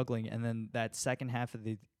were struggling, and then that second half of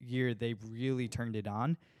the year they really turned it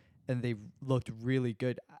on, and they looked really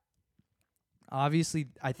good. Obviously,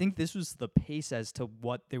 I think this was the pace as to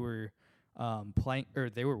what they were playing, or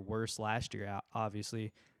they were worse last year,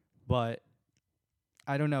 obviously. But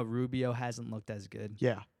I don't know. Rubio hasn't looked as good.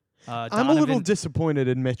 Yeah. I'm a little disappointed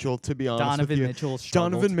in Mitchell, to be honest with you.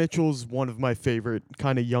 Donovan Mitchell's one of my favorite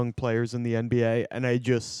kind of young players in the NBA, and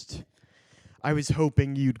I was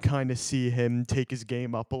hoping you'd kind of see him take his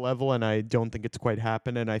game up a level, and I don't think it's quite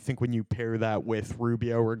happened. And I think when you pair that with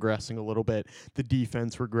Rubio regressing a little bit, the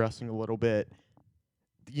defense regressing a little bit,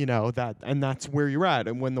 that's where you're at.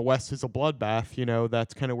 And when the West is a bloodbath,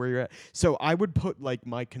 that's kind of where you're at. So I would put like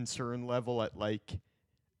my concern level at like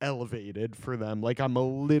elevated for them. Like I'm a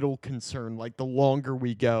little concerned. Like the longer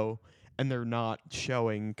we go, and they're not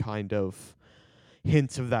showing kind of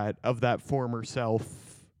hints of that former self.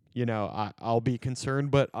 I'll be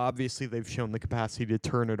concerned, but obviously they've shown the capacity to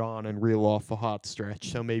turn it on and reel off a hot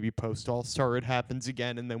stretch. So maybe post All-Star it happens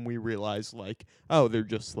again, and then we realize like, oh, they're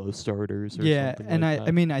just slow starters. Or something and like that.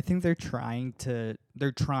 I mean, I think they're trying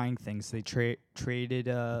things. They traded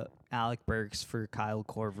Alec Burks for Kyle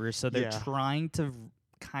Korver, so they're trying to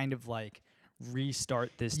kind of like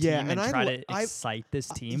restart this team and try to excite this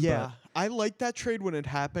team. Yeah, I like that trade when it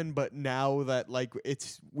happened, but now that like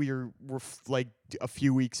we're like a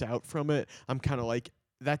few weeks out from it, I'm kind of like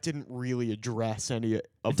that didn't really address any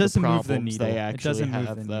of the problems they actually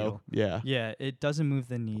have, though. Yeah, it doesn't move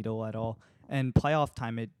the needle at all. And playoff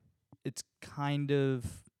time, it's kind of.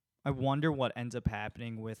 I wonder what ends up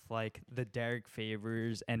happening with like the Derek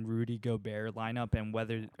Favors and Rudy Gobert lineup and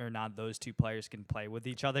whether or not those two players can play with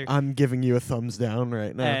each other. I'm giving you a thumbs down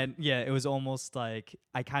right now. And yeah, it was almost like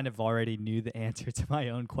I kind of already knew the answer to my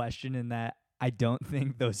own question in that I don't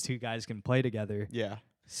think those two guys can play together. Yeah.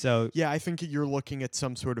 So yeah, I think you're looking at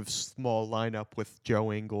some sort of small lineup with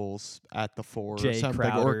Joe Ingles at the 4 Jay or something,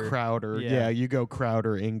 Crowder. or Crowder. Yeah, you go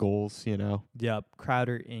Crowder, Ingles. Yep,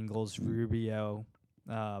 Crowder, Ingles, Rubio.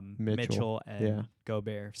 Mitchell and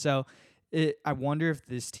Gobert. So I wonder if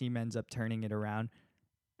this team ends up turning it around.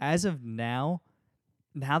 As of now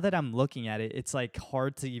that I'm looking at it, it's like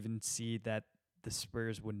hard to even see that the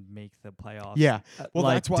Spurs would make the playoffs. Yeah, well,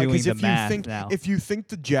 like that's why. Because if you think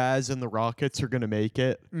the Jazz and the Rockets are going to make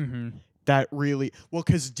it, that really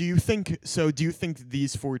Because do you think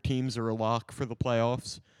these 4 teams are a lock for the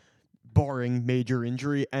playoffs, barring major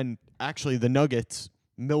injury? And actually, the Nuggets.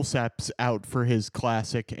 Millsap's out for his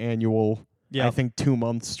classic annual, I think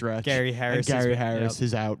 2-month stretch. Gary Harris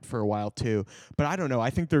is out for a while too. But I don't know.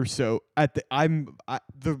 I think they're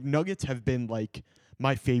the Nuggets have been like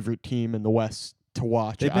my favorite team in the West to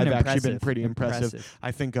watch. I've actually been pretty impressive.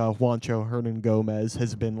 I think Juancho Hernan-Gomez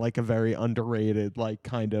has been like a very underrated like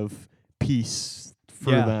kind of piece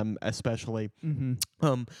for them, especially.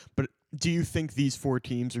 But do you think these 4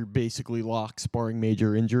 teams are basically locks, barring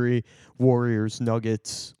major injury? Warriors,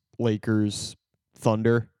 Nuggets, Lakers,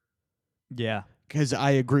 Thunder? Yeah. Because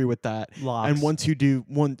I agree with that. Locks. And once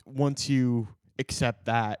you accept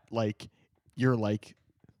that, like, you're like,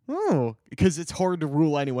 oh, because it's hard to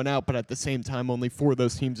rule anyone out, but at the same time, only 4 of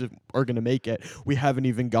those teams are going to make it. We haven't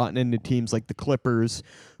even gotten into teams like the Clippers,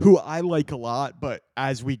 who I like a lot, but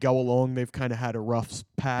as we go along, they've kind of had a rough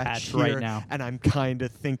patch here, right now. And I'm kind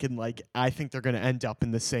of thinking, like, I think they're going to end up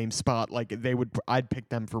in the same spot. Like, I'd pick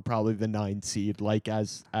them for probably the 9 seed, like,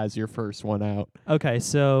 as your first one out. Okay,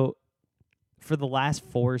 so for the last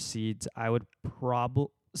 4 seeds, I would probably...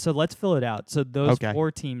 So let's fill it out. So those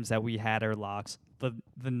 4 teams that we had are locks.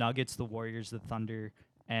 The Nuggets, the Warriors, the Thunder,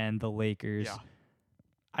 and the Lakers. Yeah.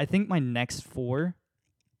 I think my next 4,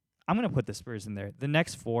 I'm going to put the Spurs in there. The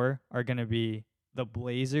next 4 are going to be the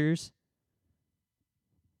Blazers,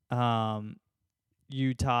 Utah,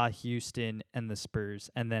 Houston, and the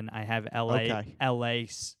Spurs. And then I have LA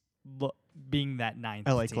being that 9th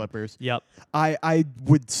LA team. Clippers. Yep. I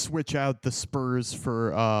would switch out the Spurs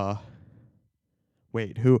for...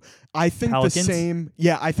 Wait, who? I think Pelicans? the same.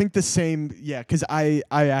 Yeah, I think the same. Yeah, because I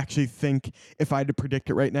actually think, if I had to predict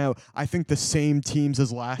it right now, I think the same teams as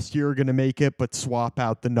last year are going to make it, but swap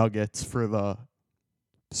out the Nuggets for the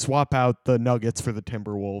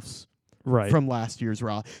Timberwolves. Right. From last year's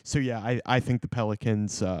Raw. So yeah, I think the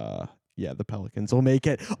Pelicans. The Pelicans will make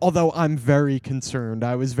it. Although I'm very concerned.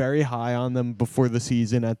 I was very high on them before the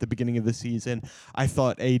season. At the beginning of the season, I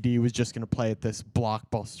thought AD was just going to play at this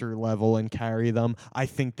blockbuster level and carry them. I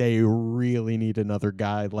think they really need another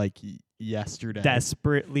guy like yesterday.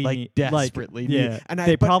 Desperately need. And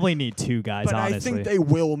they probably need 2 guys, but honestly. I think they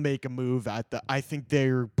will make a move I think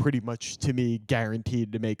they're pretty much, to me,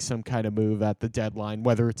 guaranteed to make some kind of move at the deadline.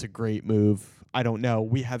 Whether it's a great move, I don't know.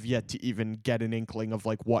 We have yet to even get an inkling of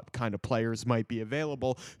like what kind of players might be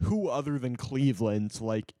available. Who other than Cleveland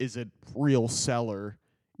like is a real seller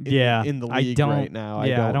in the league right now? I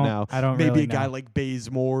don't know. I don't Maybe really a guy know. like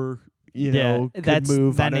Bazemore, could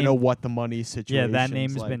move. I don't know what the money situation is. Yeah, that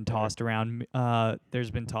name's like been tossed around. There's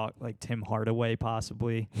been talk like Tim Hardaway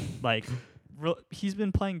possibly. Like he's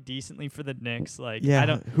been playing decently for the Knicks. Like, Yeah, I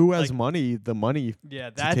don't. who has like, money? The money Yeah,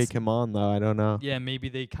 to that's take him on, though. I don't know. yeah. Maybe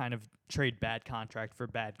they kind of trade bad contract for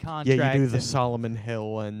bad Yeah, contract. you do the and Solomon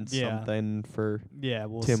Hill and Yeah. something for yeah,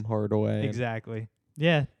 we'll Tim Hardaway. and- exactly.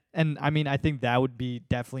 Yeah, and I mean, I think that would be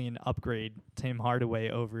definitely an upgrade. Tim Hardaway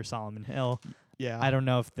over Solomon Hill. Yeah, I don't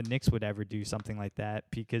know if the Knicks would ever do something like that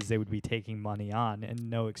because they would be taking money on and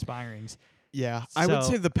no expirings. Yeah, I would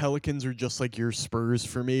So- say the Pelicans are just like your Spurs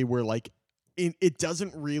for me, where like it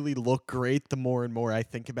doesn't really look great the more and more I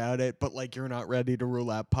think about it, but like you're not ready to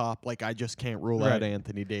rule out Pop. Like I just can't rule out Right.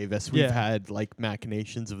 Anthony Davis. We've Yeah. had like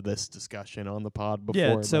machinations of this discussion on the pod before.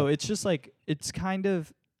 Yeah, so but- it's just like it's kind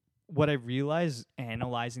of what I realized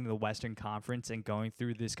analyzing the Western Conference and going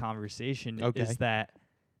through this conversation Okay. is that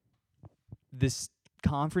this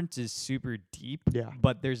conference is super deep, Yeah.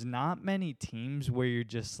 but there's not many teams where you're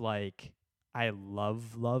just like, I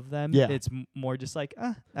love them. Yeah. It's more just like,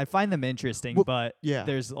 I find them interesting, Well, but yeah.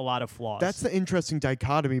 there's a lot of flaws. That's the interesting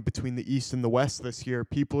dichotomy between the East and the West this year.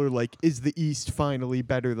 People are like, is the East finally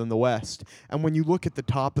better than the West? And when you look at the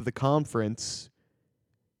top of the conference,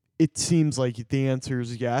 it seems like the answer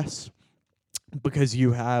is yes. Because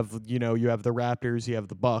you have the Raptors, you have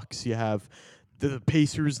the Bucks, you have the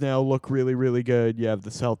Pacers now look really, really good. You have the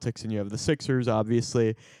Celtics and you have the Sixers,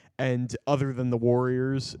 obviously. And other than the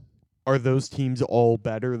Warriors, are those teams all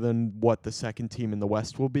better than what the second team in the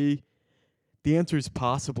West will be? The answer is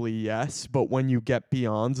possibly yes, but when you get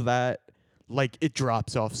beyond that, like it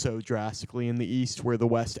drops off so drastically in the East, where the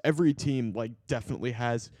West, every team like definitely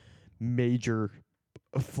has major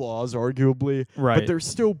flaws, arguably, right. but they're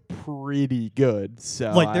still pretty good.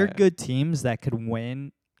 So Like they're good teams that could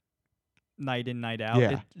win night in, night out.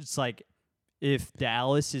 Yeah. It's like if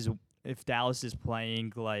Dallas is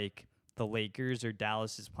playing like the Lakers or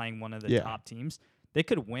Dallas is playing one of the Yeah. top teams, they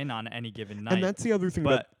could win on any given night. And that's the other thing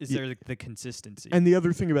but about is there the consistency? And the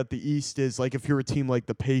other thing about the East is, like, if you're a team like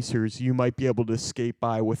the Pacers, you might be able to skate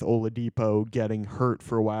by with Oladipo getting hurt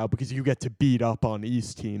for a while because you get to beat up on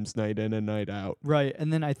East teams night in and night out. Right,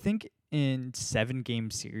 and then I think in 7-game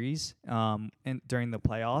series, and during the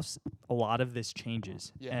playoffs, a lot of this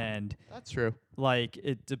changes. Yeah. And That's true. like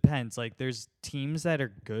it depends. Like there's teams that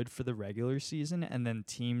are good for the regular season, and then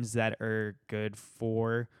teams that are good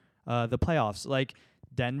for the playoffs. Like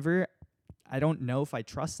Denver, I don't know if I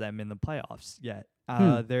trust them in the playoffs yet.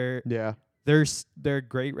 They're Yeah. they're a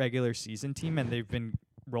great regular season team, and they've been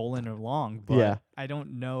rolling along. But Yeah. I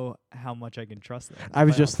don't know how much I can trust them. in the I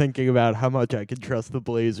was just playoffs. thinking about how much I could trust the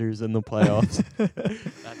Blazers in the playoffs.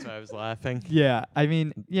 That's why I was laughing. Yeah, I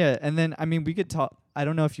mean, yeah, and then I mean we could talk. I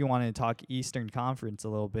don't know if you want to talk Eastern Conference a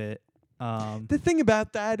little bit. The thing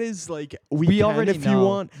about that is, like, we We can already if you know.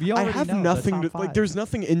 want. We I already have know the nothing top to like. five. There's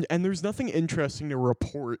nothing there's nothing interesting to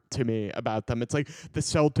report to me about them. It's like the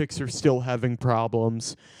Celtics are still having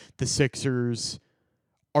problems. The Sixers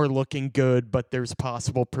are looking good, but there's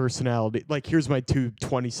possible personality. Like, here's my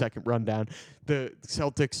 20-second rundown. The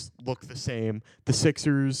Celtics look the same. The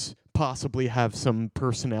Sixers possibly have some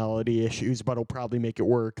personality issues, but will probably make it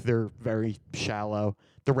work. They're very shallow.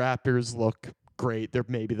 The Raptors look great. They're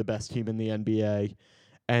maybe the best team in the NBA.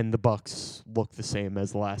 And the Bucks look the same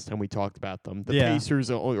as the last time we talked about them. The Yeah. Pacers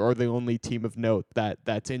are the only team of note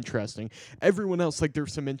that's interesting. Everyone else, like,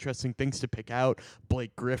 there's some interesting things to pick out.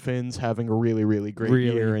 Blake Griffin's having a really, really great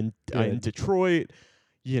Really year in good. Detroit.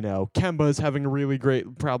 You know, Kemba's having a really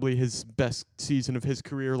great, probably his best season of his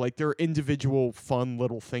career. Like, there are individual fun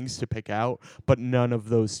little things to pick out, but none of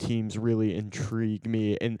those teams really intrigue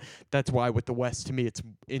me. And that's why with the West, to me, it's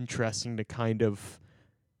interesting to kind of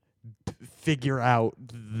figure out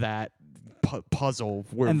that puzzle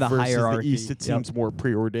where And the versus hierarchy, the East, it yep. seems more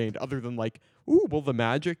preordained. Other than like, ooh, will the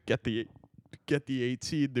Magic get the 8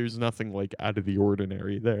 seed? There's nothing like out of the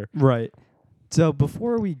ordinary there. Right. So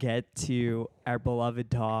before we get to our beloved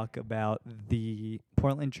talk about the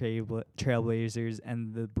Portland Trailblazers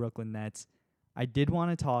and the Brooklyn Nets, I did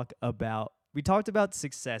want to talk about, we talked about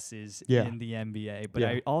successes Yeah. in the NBA, but Yeah.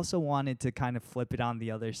 I also wanted to kind of flip it on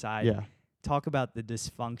the other side. Yeah. Talk about the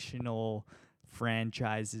dysfunctional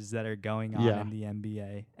franchises that are going on Yeah. in the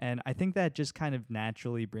NBA. And I think that just kind of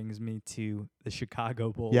naturally brings me to the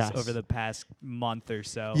Chicago Bulls Yes. over the past month or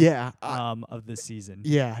so Yeah. of the season.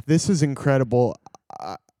 Yeah, this is incredible.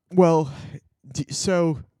 Well,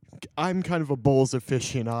 so I'm kind of a Bulls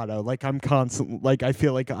aficionado. Like, I'm constant. Like, I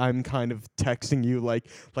feel like I'm kind of texting you, like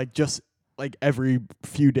just like every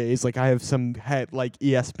few days, like I have some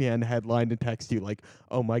ESPN headline to text you, like,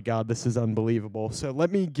 oh my God, this is unbelievable. So let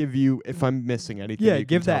me give you, if I'm missing anything, you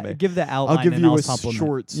give can tell me. give the outline. I'll give and you I'll a supplement.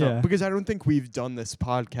 short because I don't think we've done this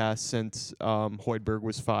podcast since Hoiberg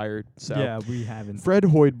was fired. So yeah, we haven't. Fred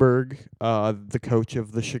Hoiberg, the coach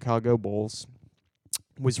of the Chicago Bulls,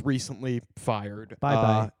 was recently fired.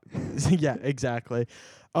 Bye-bye. Yeah, exactly.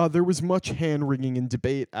 There was much hand-wringing and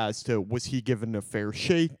debate as to was he given a fair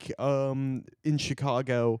shake in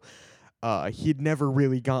Chicago. He'd never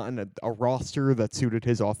really gotten a roster that suited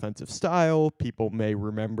his offensive style. People may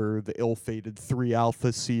remember the ill-fated 3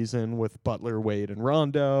 Alpha season with Butler, Wade, and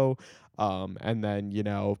Rondo. And then,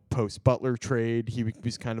 post-Butler trade, he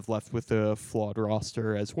was kind of left with a flawed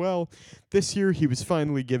roster as well. This year, he was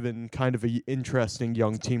finally given kind of an interesting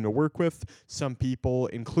young team to work with. Some people,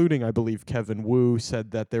 including, I believe, Kevin Wu,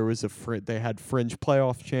 said that there was they had fringe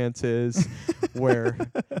playoff chances,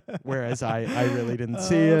 whereas I really didn't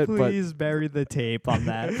see it. Please bury the tape on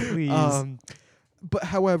that, please. But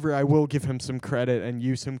however, I will give him some credit and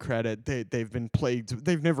you some credit. They've been plagued.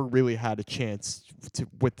 They've never really had a chance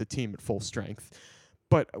with the team at full strength.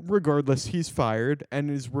 But regardless, he's fired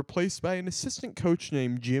and is replaced by an assistant coach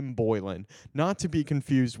named Jim Boylan, not to be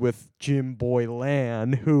confused with Jim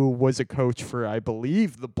Boylan, who was a coach for, I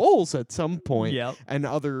believe, the Bulls at some point, and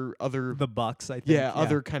other the Bucks, I think. Yeah,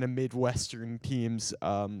 other kind of Midwestern teams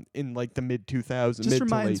in like the mid 2000s. Just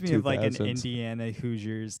reminds me 2000s. of like an Indiana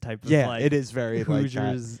Hoosiers type of it is very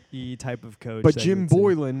Hoosiers-y type of coach. But Jim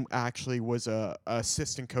Boylan actually was a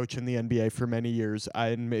assistant coach in the NBA for many years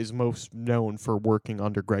and is most known for working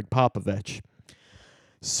under Greg Popovich.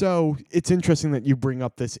 So it's interesting that you bring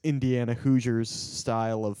up this Indiana Hoosiers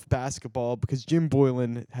style of basketball because Jim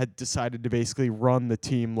Boylan had decided to basically run the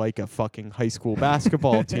team like a fucking high school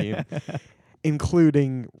basketball team,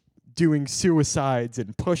 including doing suicides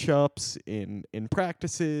and push-ups in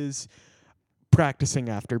practices, practicing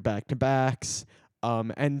after back-to-backs,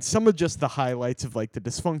 and some of just the highlights of like the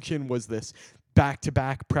dysfunction was this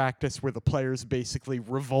back-to-back practice where the players basically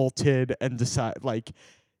revolted and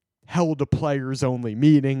held a players-only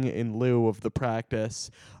meeting in lieu of the practice.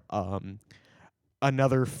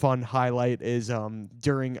 Another fun highlight is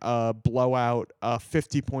during a blowout, a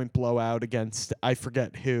 50-point blowout against, I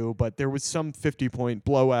forget who, but there was some 50-point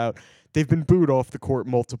blowout. They've been booed off the court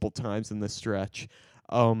multiple times in this stretch.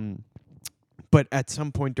 But at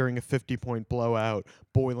some point during a 50-point blowout,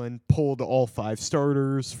 Boylan pulled all 5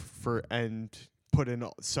 starters and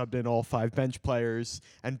subbed in all 5 bench players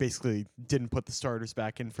and basically didn't put the starters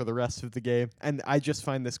back in for the rest of the game. And I just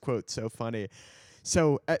find this quote so funny.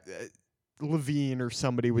 So Levine or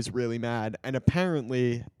somebody was really mad, and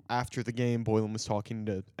apparently after the game, Boylan was talking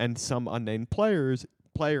to some unnamed player,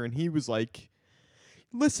 and he was like,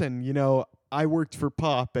 "Listen, I worked for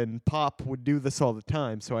Pop, and Pop would do this all the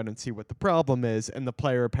time, so I don't see what the problem is." And the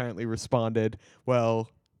player apparently responded, "Well,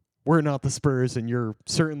 we're not the Spurs, and you're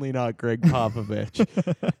certainly not Greg Popovich."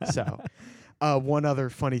 So, one other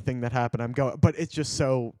funny thing that happened, but it's just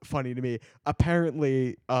so funny to me.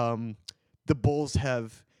 Apparently, the Bulls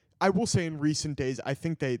have, I will say in recent days, I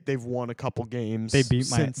think they've won a couple games. They beat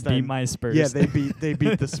my Spurs. Yeah, they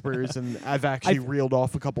beat the Spurs, and I've actually reeled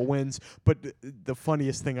off a couple wins. But the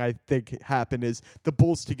funniest thing I think happened is the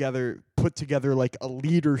Bulls put together like a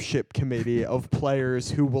leadership committee of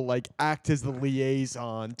players who will like act as the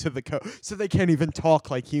liaison to the coach, so they can't even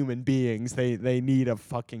talk like human beings. They need a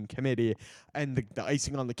fucking committee, and the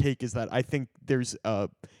icing on the cake is that I think there's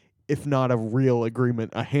if not a real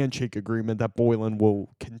agreement, a handshake agreement that Boylan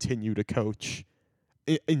will continue to coach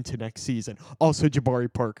into next season. Also,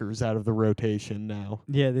 Jabari Parker's out of the rotation now.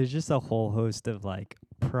 Yeah, there's just a whole host of like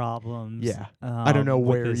problems. Yeah, I don't know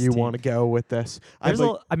where you want to go with this. There's a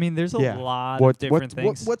lot of different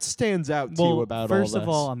things. What stands out to you about all this? First of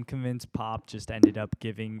all, I'm convinced Pop just ended up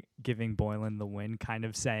giving Boylan the win, kind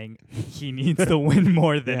of saying he needs the win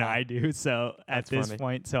more than I do. So at this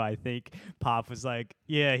point, so I think Pop was like,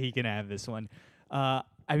 yeah, he can have this one.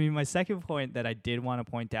 My second point that I did want to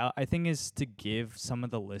point out, I think, is to give some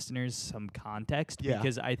of the listeners some context,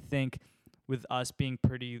 because I think with us being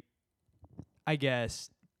pretty, I guess,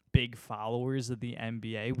 big followers of the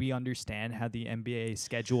NBA, we understand how the NBA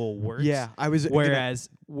schedule works. Yeah, whereas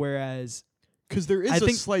because there is a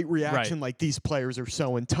slight reaction like these players are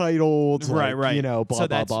so entitled, right. Blah.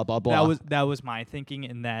 That was my thinking,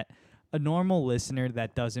 in that a normal listener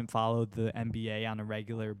that doesn't follow the NBA on a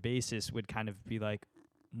regular basis would kind of be like,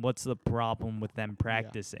 what's the problem with them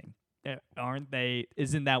practicing? Aren't they?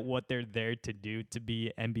 Isn't that what they're there to do, to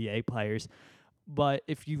be NBA players? But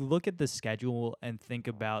if you look at the schedule and think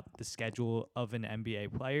about the schedule of an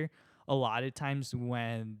NBA player, a lot of times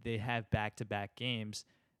when they have back-to-back games,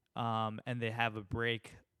 and they have a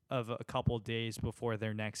break of a couple days before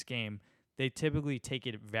their next game, they typically take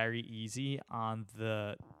it very easy on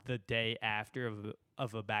the day after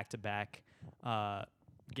of a back-to-back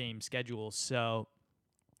game schedule. So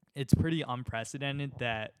it's pretty unprecedented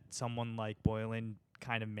that someone like Boylan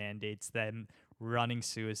kind of mandates them running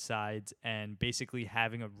suicides and basically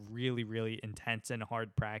having a really, really intense and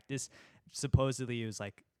hard practice. Supposedly it was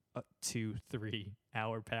like a 2-3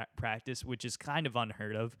 hour practice, which is kind of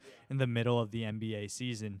unheard of in the middle of the NBA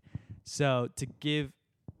season. So to give,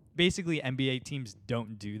 basically NBA teams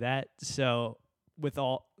don't do that. So with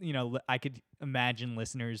all, I could imagine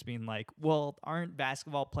listeners being like, well, aren't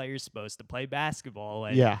basketball players supposed to play basketball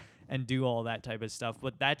and do all that type of stuff?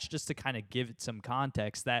 But that's just to kind of give it some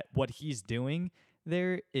context that what he's doing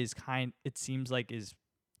there is it seems like is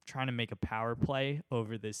trying to make a power play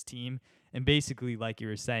over this team and basically, like you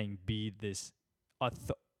were saying, be this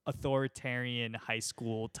authoritarian high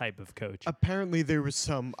school type of coach. Apparently there was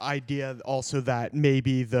some idea also that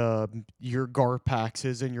maybe your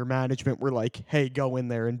Garpaxes and your management were like, hey, go in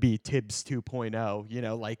there and be Tibbs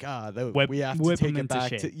 2.0, we have to take it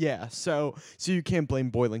back to so you can't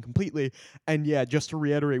blame Boylan completely. And just to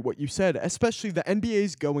reiterate what you said, especially the NBA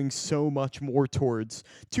is going so much more towards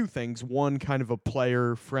two things. One, kind of a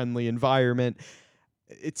player friendly environment.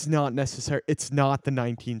 It's not necessary. It's not the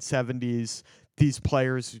 1970s. These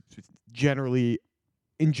players generally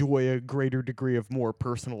enjoy a greater degree of more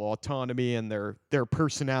personal autonomy, and their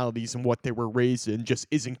personalities and what they were raised in just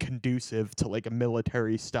isn't conducive to like a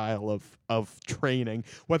military style of training,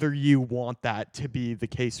 whether you want that to be the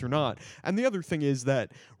case or not. And the other thing is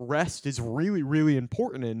that rest is really, really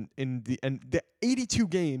important and the 82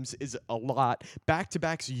 games is a lot.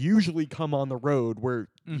 Back-to-backs usually come on the road where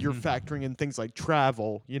you're factoring in things like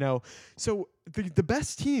travel, So the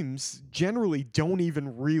best teams generally don't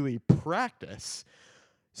even really practice.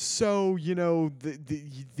 So,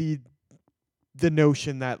 the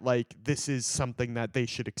notion that like this is something that they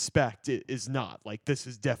should expect is not. Like, this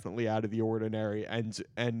is definitely out of the ordinary and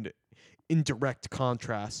in direct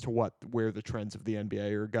contrast to where the trends of the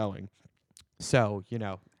NBA are going. So,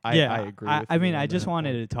 I agree with I mean, you on I just that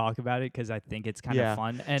wanted point. to talk about it because I think it's kind of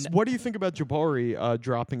fun. And So what do you think about Jabari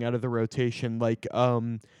dropping out of the rotation? Like, I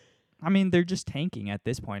mean, they're just tanking at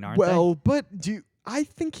this point, aren't well, but I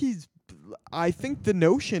think the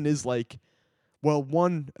notion is like, well,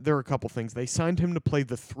 one, there are a couple things. They signed him to play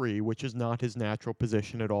the 3, which is not his natural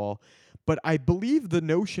position at all. But I believe the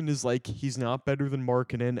notion is like he's not better than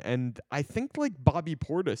Markkanen, and I think like Bobby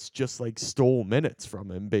Portis just like stole minutes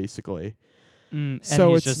from him basically. And so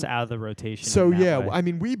he's it's just out of the rotation. So in that way. I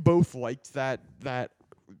mean, we both liked that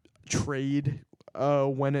trade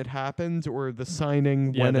when it happened, or the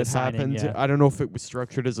signing when it happened. Yeah. I don't know if it was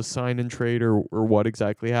structured as a sign and trade or what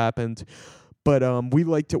exactly happened. But we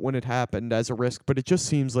liked it when it happened as a risk, but it just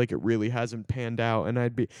seems like it really hasn't panned out.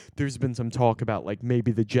 And there's been some talk about like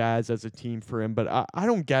maybe the Jazz as a team for him, but I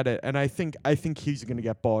don't get it. And I think he's going to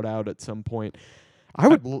get bought out at some point.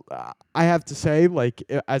 I have to say, like,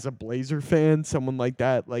 as a Blazer fan, someone like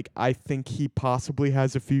that, like, I think he possibly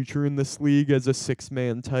has a future in this league as a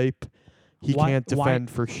 6-man type. He can't defend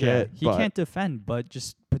for shit. He can't defend, but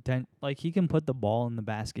just like he can put the ball in the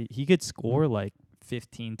basket. He could score like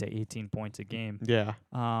 15 to 18 points a game. Yeah.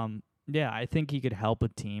 I think he could help a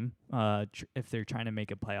team if they're trying to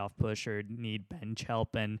make a playoff push or need bench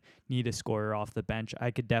help and need a scorer off the bench.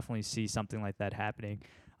 I could definitely see something like that happening.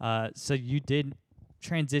 So you did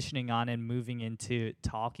transitioning on and moving into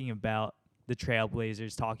talking about the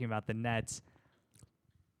Trailblazers, talking about the Nets.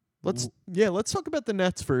 Let's talk about the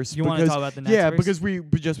Nets first. You want to talk about the Nets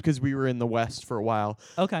first? because we were in the West for a while.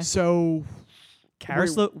 Okay. So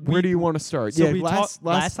where do you want to start? So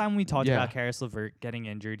last time we talked about Karis LeVert getting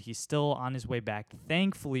injured. He's still on his way back.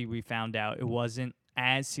 Thankfully, we found out it wasn't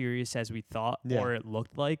as serious as we thought or it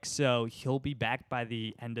looked like. So he'll be back by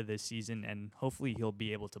the end of the season, and hopefully he'll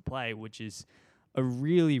be able to play, which is a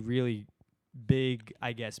really, really big,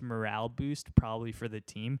 I guess, morale boost probably for the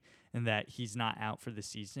team, and that he's not out for the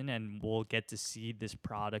season, and we'll get to see this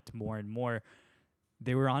product more and more.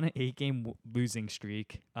 They were on an 8-game losing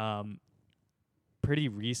streak pretty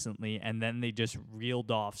recently, and then they just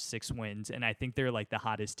reeled off 6 wins, and I think they're like the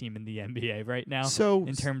hottest team in the NBA right now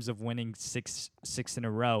in terms of winning six in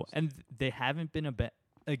a row, and they haven't been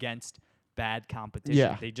against bad competition.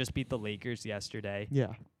 Yeah. They just beat the Lakers yesterday.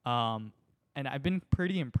 Yeah. And I've been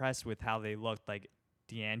pretty impressed with how they looked. Like,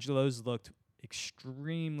 D'Angelo's looked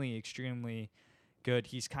extremely, extremely good.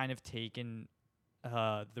 He's kind of taken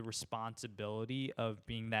the responsibility of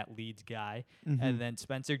being that lead guy. Mm-hmm. And then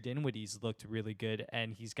Spencer Dinwiddie's looked really good,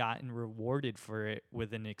 and he's gotten rewarded for it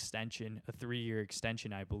with an extension, a 3-year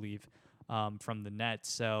extension, I believe, from the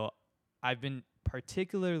Nets. So I've been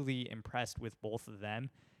particularly impressed with both of them.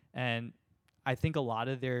 And I think a lot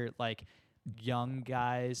of their, like, young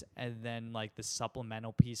guys and then, like, the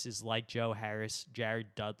supplemental pieces like Joe Harris,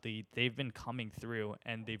 Jared Dudley, they've been coming through,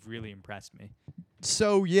 and they've really impressed me.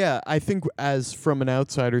 So, yeah, I think as from an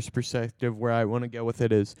outsider's perspective, where I want to go with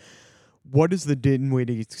it is, what is the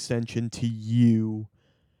Dinwiddie extension to you?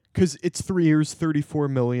 Because it's 3 years, $34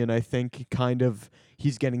 million, I think, kind of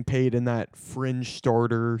he's getting paid in that fringe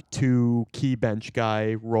starter to key bench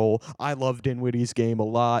guy role. I love Dinwiddie's game a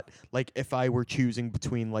lot. Like, if I were choosing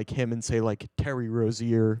between, like, him and, say, like, Terry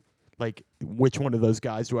Rozier, like, which one of those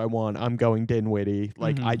guys do I want? I'm going Dinwiddie.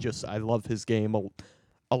 Like, I love his game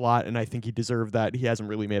a lot, and I think he deserved that. He hasn't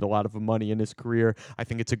really made a lot of money in his career. I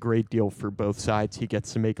think it's a great deal for both sides. He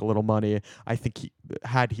gets to make a little money. I think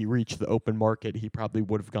had he reached the open market, he probably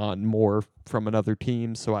would have gotten more from another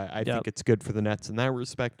team. So I think it's good for the Nets in that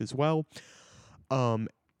respect as well.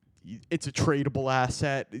 It's a tradable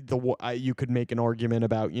asset. You could make an argument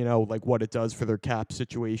about, like what it does for their cap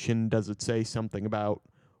situation. Does it say something about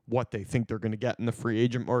what they think they're going to get in the free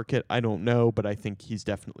agent market? I don't know, but I think he's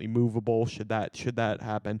definitely movable should that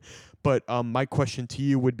happen. But my question to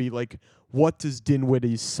you would be, like, what does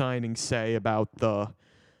Dinwiddie's signing say about the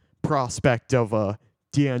prospect of a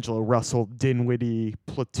D'Angelo Russell Dinwiddie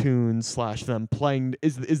platoon / them playing?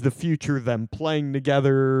 Is the future them playing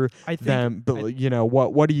together? I think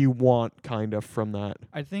what do you want kind of from that?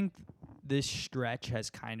 I think this stretch has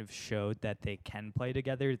kind of showed that they can play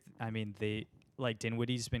together. I mean, like,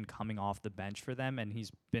 Dinwiddie's been coming off the bench for them, and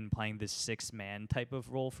he's been playing this 6-man type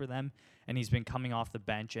of role for them, and he's been coming off the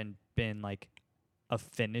bench and been, like, a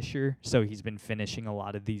finisher, so he's been finishing a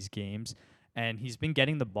lot of these games, and he's been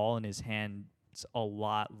getting the ball in his hands a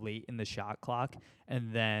lot late in the shot clock,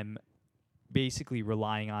 and then basically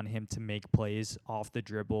relying on him to make plays off the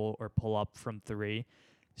dribble or pull up from 3.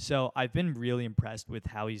 So I've been really impressed with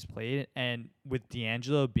how he's played, and with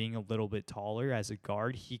D'Angelo being a little bit taller as a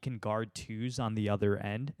guard, he can guard 2s on the other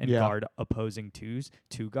end and guard opposing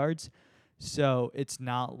 2 guards. So it's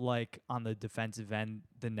not like on the defensive end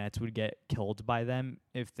the Nets would get killed by them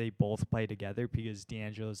if they both play together, because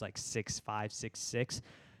D'Angelo's like 6'5", 6'6",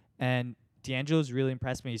 and D'Angelo's really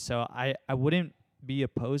impressed me. So I wouldn't be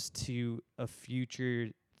opposed to a future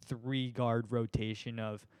 3-guard rotation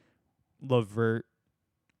of LeVert,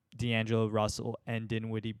 D'Angelo Russell, and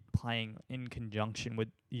Dinwiddie playing in conjunction with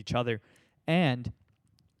each other. And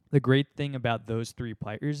the great thing about those 3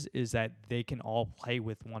 players is that they can all play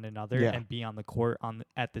with one another and be on the court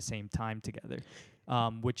at the same time together,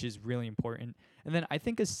 which is really important. And then I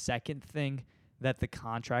think a second thing that the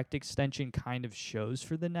contract extension kind of shows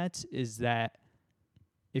for the Nets is that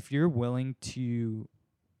if you're willing to,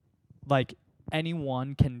 like,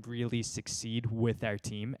 anyone can really succeed with our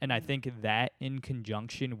team. And I think that in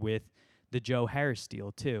conjunction with the Joe Harris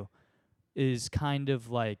deal too is kind of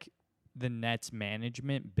like the Nets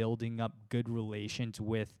management building up good relations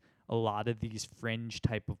with a lot of these fringe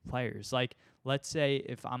type of players. Like, let's say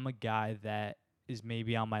if I'm a guy that is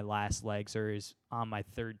maybe on my last legs or is on my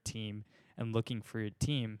 3rd team and looking for a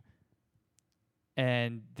team,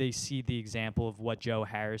 and they see the example of what Joe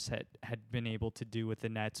Harris had been able to do with the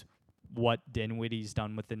Nets, what Dinwiddie's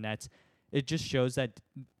done with the Nets, it just shows that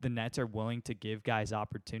the Nets are willing to give guys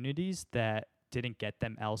opportunities that didn't get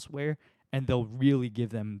them elsewhere, and they'll really give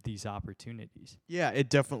them these opportunities. Yeah, it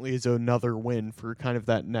definitely is another win for kind of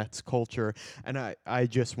that Nets culture. And I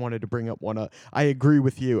just wanted to bring up one. I agree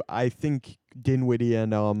with you. I think Dinwiddie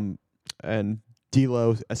and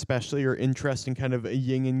D'Lo especially are interesting, kind of a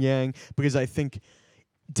yin and yang, because I think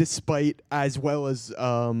despite as well as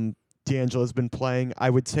D'Angelo's been playing, I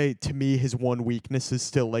would say to me his one weakness is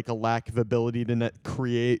still like a lack of ability to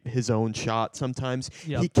create his own shot sometimes.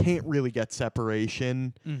 He can't really get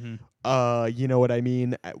separation. You know what I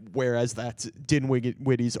mean? Whereas that's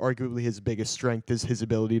Dinwiddie's arguably his biggest strength is his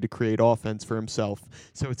ability to create offense for himself.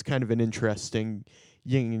 So it's kind of an interesting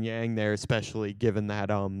yin and yang there, especially given that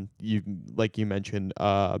you mentioned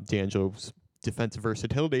D'Angelo's defensive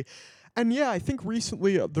versatility. And yeah, I think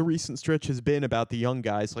recently the recent stretch has been about the young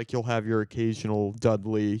guys. Like, you'll have your occasional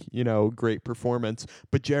Dudley, great performance,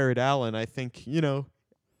 but Jared Allen, I think,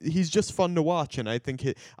 he's just fun to watch, and I think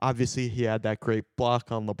obviously he had that great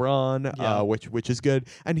block on LeBron, which is good.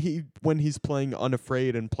 And when he's playing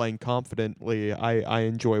unafraid and playing confidently, I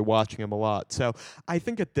enjoy watching him a lot. So I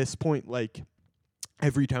think at this point, like,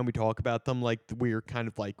 every time we talk about them, like, we're kind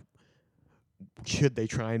of like should they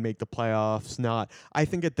try and make the playoffs? Not. I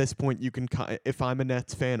think at this point you can. If I'm a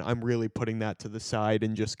Nets fan, I'm really putting that to the side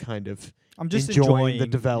and just kind of. I'm just enjoying the yeah.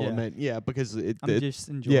 development, because I'm just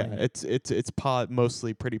enjoying. It's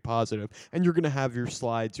mostly pretty positive, and you're gonna have your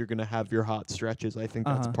slides, you're gonna have your hot stretches. I think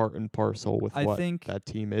that's part and parcel with what that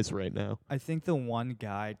team is right now. I think the one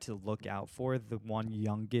guy to look out for, the one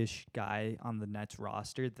youngish guy on the Nets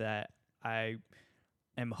roster that I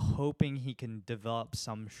am hoping he can develop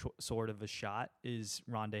some sort of a shot is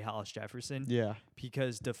Rondae Hollis-Jefferson. Yeah,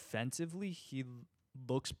 because defensively he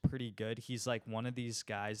looks pretty good. He's like one of these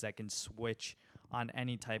guys that can switch on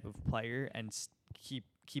any type of player and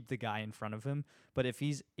keep the guy in front of him. But if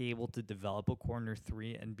he's able to develop a corner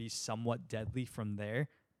three and be somewhat deadly from there,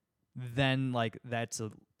 then like that's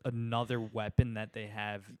another weapon that they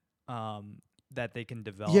have that they can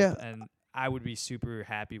develop. Yeah. And I would be super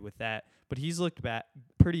happy with that. But he's looked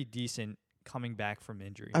pretty decent coming back from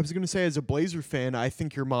injury. I was going to say, as a Blazer fan, I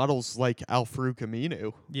think your model's like Al-Farouq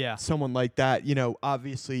Aminu. Yeah. Someone like that.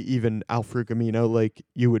 Obviously, even Al-Farouq Aminu, like,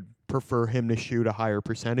 you would prefer him to shoot a higher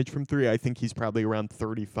percentage from three. I think he's probably around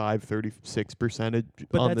 36%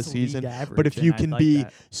 on the season. But if you can be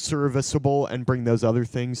serviceable and bring those other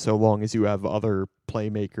things, so long as you have other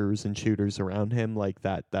playmakers and shooters around him like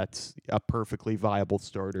that, that's a perfectly viable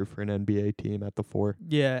starter for an NBA team at the four.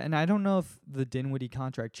 Yeah, and I don't know if the Dinwiddie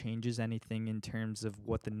contract changes anything in terms of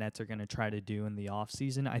what the Nets are going to try to do in the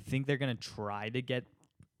offseason. I think they're going to try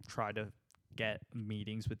to get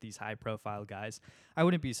meetings with these high-profile guys. I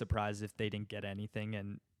wouldn't be surprised if they didn't get anything,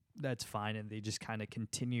 and that's fine, and they just kind of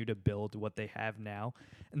continue to build what they have now,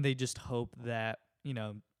 and they just hope that,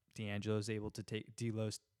 D'Angelo's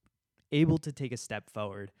D'Lo's able to take a step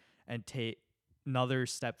forward and take another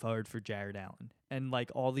step forward for Jared Allen. And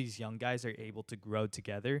like all these young guys are able to grow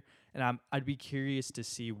together. And I'd be curious to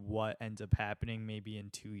see what ends up happening maybe in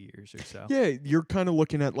 2 years or so. Yeah, you're kind of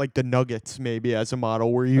looking at like the Nuggets maybe as a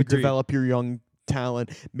model where you develop your young talent.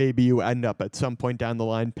 Maybe you end up at some point down the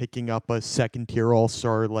line picking up a second-tier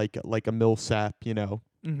all-star like a Millsap,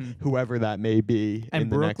 whoever that may be and in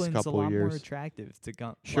the Brooklyn's next couple of years. a lot more attractive to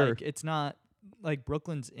go. Sure. Like, it's not like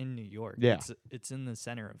Brooklyn's in New York. Yeah. It's in the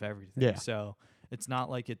center of everything. Yeah. So it's not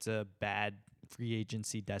like it's a bad free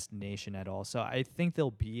agency destination at all. So I think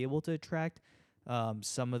they'll be able to attract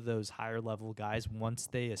some of those higher level guys once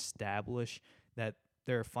they establish that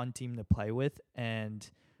they're a fun team to play with. And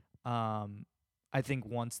I think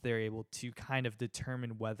once they're able to kind of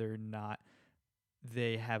determine whether or not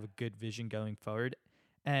they have a good vision going forward.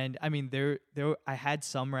 And I mean, I had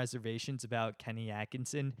some reservations about Kenny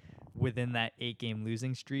Atkinson within that 8-game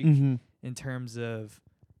losing streak in terms of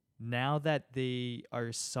now that they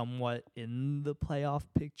are somewhat in the playoff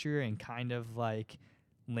picture and kind of like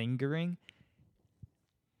lingering.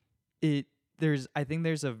 I think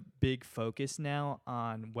there's a big focus now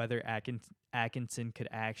on whether Atkinson could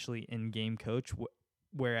actually in-game coach,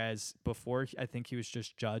 whereas before I think he was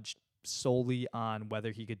just judged solely on whether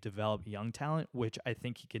he could develop young talent, which I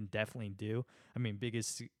think he can definitely do. I mean,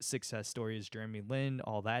 biggest success story is Jeremy Lin,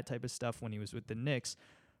 all that type of stuff when he was with the Knicks.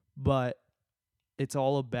 But it's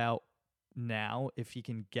all about now if he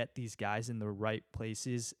can get these guys in the right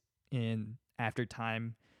places in after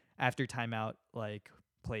timeout like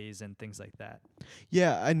plays and things like that.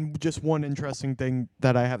 Yeah, and just one interesting thing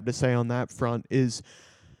that I have to say on that front is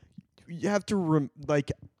you have to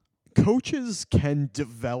coaches can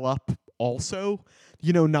develop also.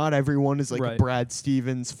 Not everyone is like a Brad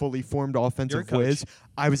Stevens, fully formed offensive whiz.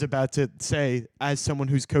 I was about to say, as someone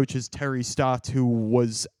whose coach is Terry Stotts, who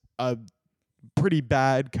was a pretty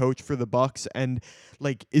bad coach for the Bucks and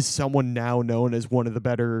like is someone now known as one of the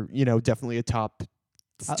better, definitely a top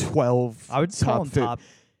 12. I would call him top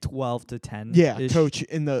 12 to 10. Yeah, coach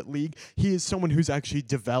in the league. He is someone who's actually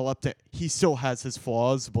developed it. He still has his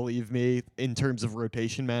flaws, believe me, in terms of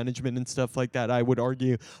rotation management and stuff like that, I would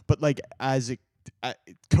argue. But like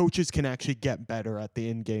coaches can actually get better at the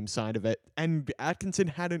in-game side of it. And Atkinson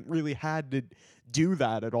hadn't really had to do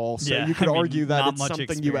that at all. So you could argue that it's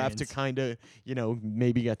something you have to kind of,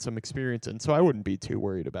 maybe get some experience in. So I wouldn't be too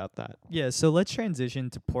worried about that. Yeah, so let's transition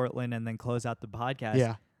to Portland and then close out the podcast.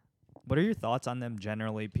 Yeah. What are your thoughts on them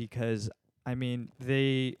generally? Because, I mean,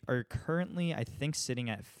 they are currently, I think, sitting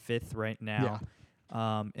at 5th right now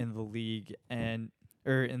in the league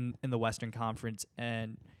or in the Western Conference.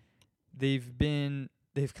 And they've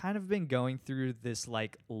kind of been going through this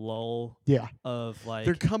like lull of like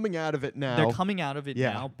they're coming out of it now. They're coming out of it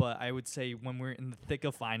now, but I would say when we're in the thick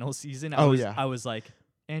of final season, I was like,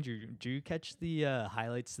 Andrew, did you catch the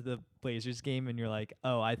highlights of the Blazers game? And you're like,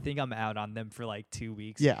 oh, I think I'm out on them for like 2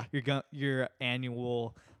 weeks. Yeah. Your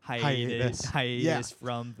annual hiatus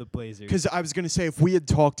from the Blazers. Because I was going to say, if we had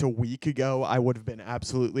talked a week ago, I would have been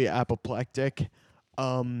absolutely apoplectic.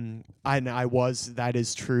 That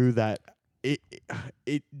is true that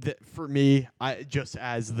for me, just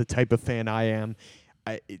as the type of fan I am,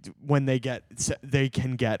 when they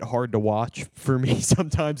can get hard to watch for me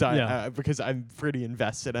sometimes. Because I'm pretty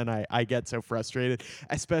invested and I get so frustrated.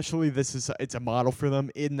 Especially it's a model for them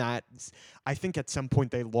in that I think at some point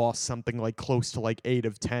they lost something like close to like 8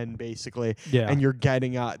 of 10 basically. Yeah. And they're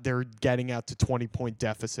getting out to 20-point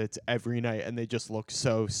deficits every night and they just look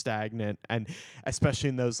so stagnant. And especially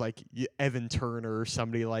in those like Evan Turner or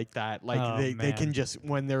somebody like that, like they can just,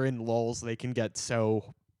 when they're in lulls, they can get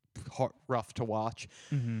so rough to watch.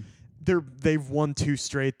 Mm-hmm. They've won 2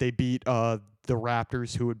 straight. They beat the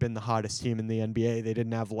Raptors, who had been the hottest team in the NBA. They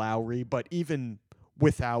didn't have Lowry, but even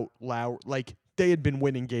without Lowry, like they had been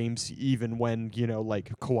winning games even when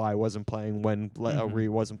like Kawhi wasn't playing, when Lowry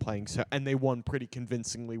wasn't playing. So and they won pretty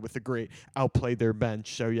convincingly with a great outplay their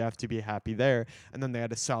bench. So you have to be happy there. And then they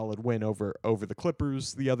had a solid win over the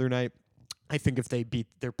Clippers the other night. I think if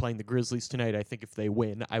they're playing the Grizzlies tonight. I think if they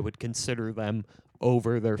win, I would consider them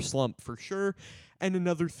over their slump for sure. And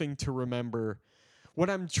another thing to remember, what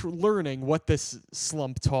I'm learning, what this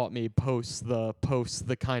slump taught me post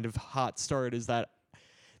the kind of hot start, is that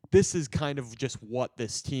this is kind of just what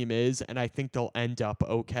this team is, and I think they'll end up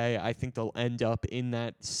okay. I think they'll end up in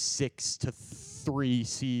that 6-3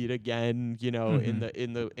 seed again, in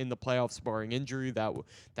the playoffs, barring injury.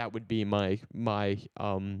 That would be my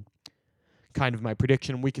kind of my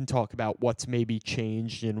prediction. We can talk about what's maybe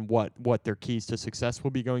changed and what their keys to success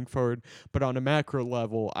will be going forward. But on a macro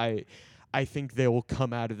level, I think they will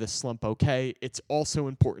come out of this slump okay. It's also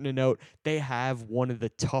important to note they have one of the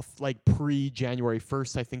tough, like pre-January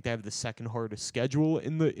 1st, I think they have the second hardest schedule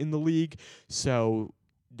in the league. So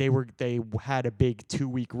they had a big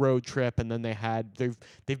 2-week road trip, and then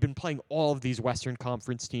they've been playing all of these Western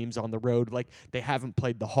Conference teams on the road. Like they haven't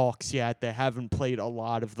played the Hawks yet. They haven't played a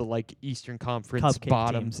lot of the like Eastern Conference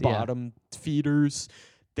bottom feeders.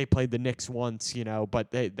 They played the Knicks once,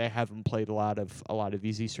 but they haven't played a lot of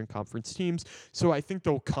these Eastern Conference teams. So I think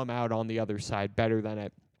they'll come out on the other side better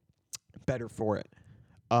for it.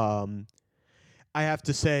 I have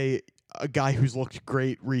to say, a guy who's looked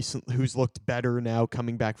great recently, who's looked better now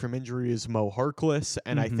coming back from injury, is Mo Harkless,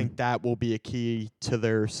 and I think that will be a key to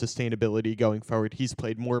their sustainability going forward. He's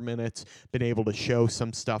played more minutes, been able to show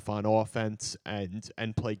some stuff on offense, and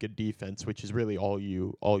play good defense, which is really all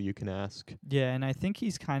you can ask. Yeah, and I think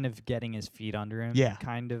he's kind of getting his feet under him.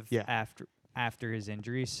 After his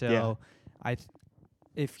injury. So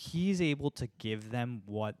if he's able to give them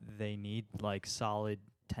what they need, like solid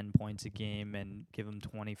 10 points a game and give them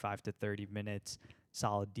 25 to 30 minutes,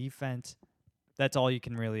 solid defense, that's all you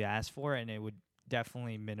can really ask for, and it would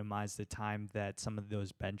definitely minimize the time that some of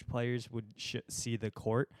those bench players would see the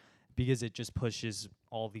court, because it just pushes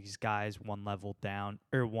all these guys one level down,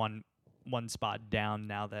 or one spot down,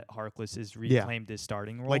 now that Harkless has reclaimed his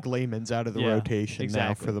starting role. Like Layman's out of the rotation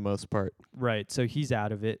now for the most part. Right, so he's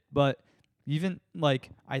out of it. But even, like,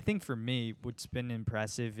 I think for me, what's been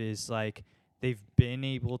impressive is, like, they've been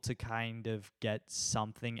able to kind of get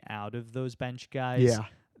something out of those bench guys. Yeah.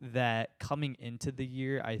 That coming into the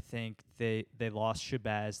year, I think they lost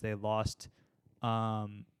Shabazz, they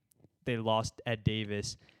lost Ed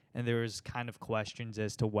Davis, and there was kind of questions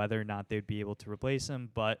as to whether or not they'd be able to replace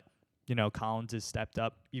him. But Collins has stepped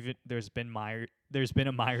up. Even there's been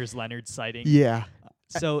a Myers Leonard sighting. Yeah.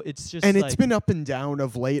 So it's just, and it's been up and down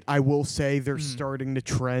of late. I will say they're starting to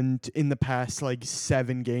trend in the past like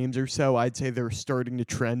 7 games or so. I'd say they're starting to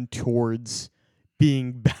trend towards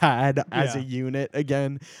being bad as a unit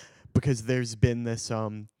again, because there's been this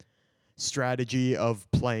strategy of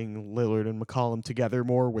playing Lillard and McCollum together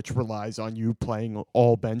more, which relies on you playing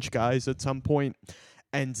all bench guys at some point,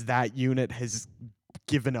 and that unit has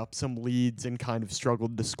given up some leads and kind of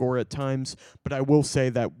struggled to score at times. But I will say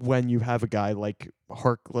that when you have a guy like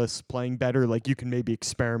Harkless playing better, like you can maybe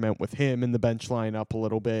experiment with him in the bench lineup a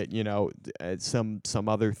little bit, some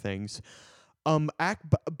other things.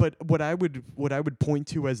 But what I would point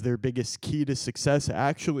to as their biggest key to success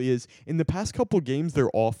actually is, in the past couple games,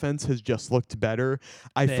 their offense has just looked better.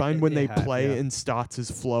 I find when they play in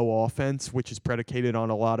Stotts' flow offense, which is predicated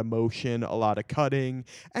on a lot of motion, a lot of cutting,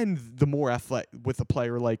 and the more athletic with a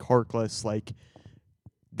player like Harkless, like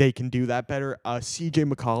they can do that better.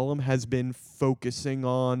 CJ McCollum has been focusing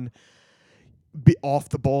on off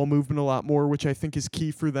the ball movement a lot more, which I think is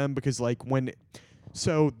key for them, because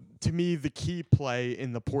to me, the key play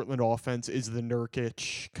in the Portland offense is the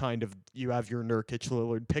Nurkic you have your Nurkic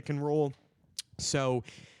Lillard pick and roll. So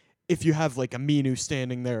if you have like Aminu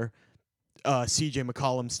standing there, CJ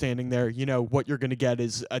McCollum standing there, what you're going to get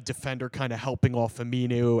is a defender kind of helping off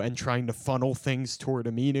Aminu and trying to funnel things toward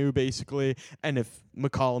Aminu, basically. And if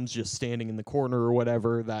McCollum's just standing in the corner or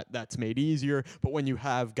whatever, that's made easier. But when you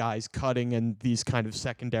have guys cutting and these kind of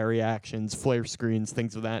secondary actions, flare screens,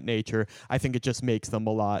 things of that nature, I think it just makes them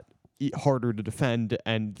a lot harder to defend,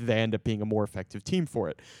 and they end up being a more effective team for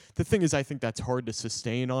it. The thing is, I think that's hard to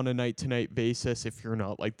sustain on a night-to-night basis if you're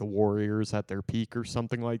not like the Warriors at their peak or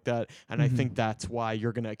something like that. And I think that's why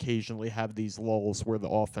you're going to occasionally have these lulls where the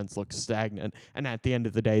offense looks stagnant. And at the end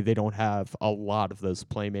of the day, they don't have a lot of those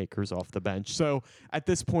playmakers off the bench. So at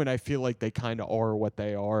this point, I feel like they kind of are what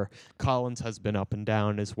they are. Collins has been up and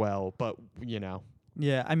down as well, but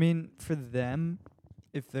Yeah, I mean, for them,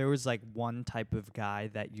 if there was like one type of guy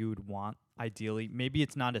that you would want, ideally, maybe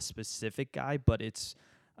it's not a specific guy, but it's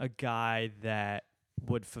a guy that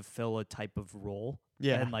would fulfill a type of role.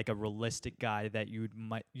 Yeah. And like a realistic guy that you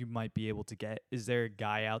might be able to get. Is there a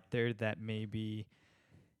guy out there that maybe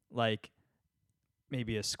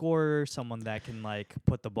a scorer, someone that can like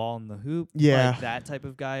put the ball in the hoop, Yeah. like that type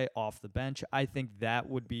of guy off the bench? I think that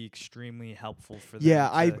would be extremely helpful for them. Yeah,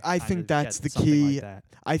 to I think get that's the something key. like that.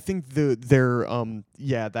 I think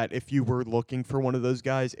that if you were looking for one of those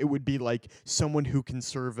guys, it would be like someone who can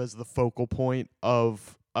serve as the focal point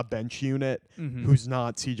of a bench unit who's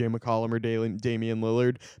not CJ McCollum or Damian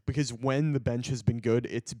Lillard, because when the bench has been good,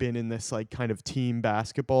 it's been in this like kind of team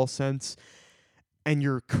basketball sense. And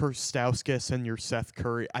your Kurstauskas and your Seth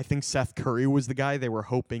Curry. I think Seth Curry was the guy they were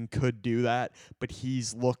hoping could do that, but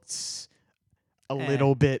he's looked a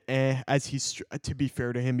little bit as he's, to be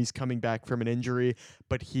fair to him, he's coming back from an injury,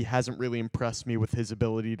 but he hasn't really impressed me with his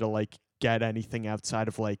ability to like get anything outside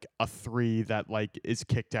of like a three that like is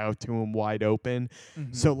kicked out to him wide open.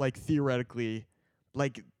 So like theoretically,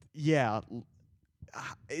 like, yeah,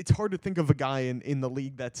 it's hard to think of a guy in the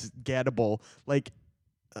league that's gettable. Like,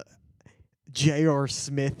 J.R.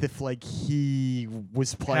 Smith, if like he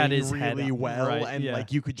was playing really well, right, and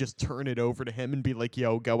like you could just turn it over to him and be like,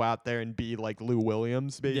 "Yo, go out there and be like Lou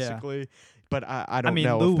Williams," basically. Yeah. But I don't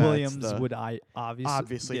know. Lou if Williams would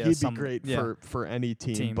obviously he'd be great for any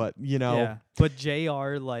team, but But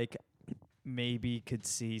J.R. like maybe could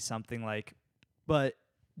see something like, but.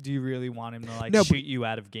 Do you really want him to like shoot you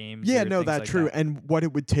out of games? Yeah, no, that's like true. That? And what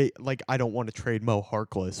it would take, like, I don't want to trade Mo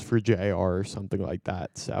Harkless for JR or something like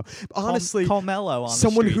that. So honestly, call Melo on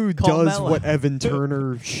someone the street. who Call does Melo. what Evan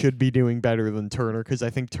Turner should be doing better than Turner, because I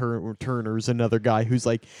think Turner's another guy who's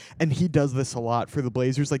like, and he does this a lot for the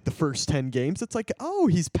Blazers. Like the first 10 games, it's like, oh,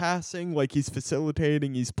 he's passing, like he's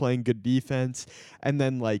facilitating, he's playing good defense, and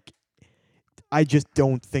then like. I just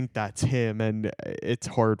don't think that's him, and it's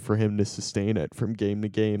hard for him to sustain it from game to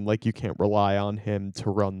game. Like, you can't rely on him to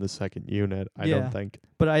run the second unit, I don't think.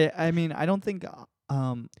 But I mean, I don't think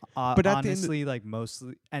but honestly, like,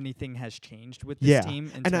 mostly anything has changed with this team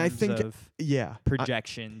in terms I think, of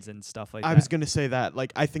projections and stuff like that. I was going to say that.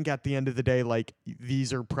 Like, I think at the end of the day, like,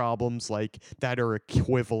 these are problems, like, that are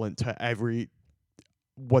equivalent to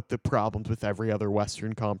what the problems with every other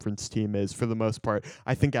Western Conference team is for the most part.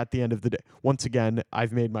 I think at the end of the day, once again,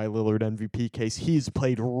 I've made my Lillard MVP case. He's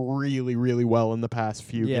played really, really well in the past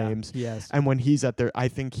few games. Yes. And when he's at there, I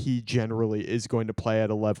think he generally is going to play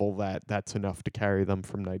at a level that's enough to carry them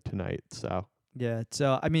from night to night. So yeah.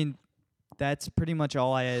 So I mean, that's pretty much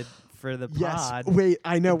all I had for the pod. Yes. Wait,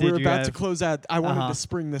 I know we're about to close out. I wanted to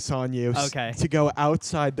spring this on you to go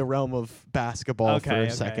outside the realm of basketball for a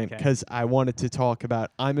second, because I wanted to talk about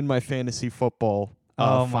I'm in my fantasy football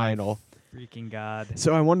final. My freaking God.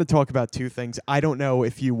 So I wanted to talk about two things. I don't know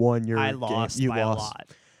if you won your I lost game. You by lost. A lot.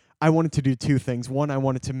 I wanted to do two things. One, I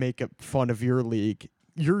wanted to make fun of your league.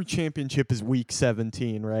 Your championship is week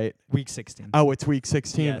 17, right? Week 16. Oh, it's week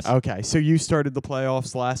 16? Yes. Okay. So you started the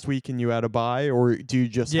playoffs last week and you had a bye, or do you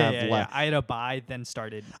just have left? Yeah. I had a bye, then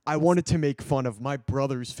started. I wanted to make fun of my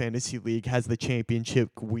brother's fantasy league has the championship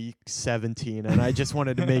week 17, and I just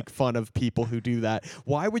wanted to make fun of people who do that.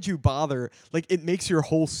 Why would you bother? Like, it makes your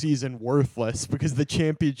whole season worthless, because the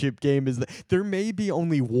championship game is there may be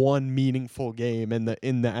only one meaningful game in the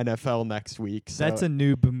NFL next week. So that's a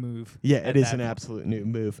noob move. Yeah, it is an absolute noob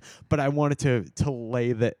move. But I wanted to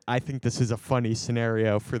lay that. I think this is a funny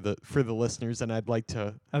scenario for the listeners, and I'd like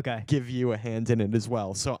to give you a hand in it as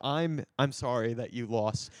well. So I'm sorry that you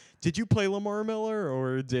lost. Did you play Lamar Miller,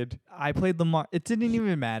 or did I played Lamar? It didn't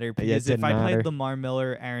even matter, because if I played Lamar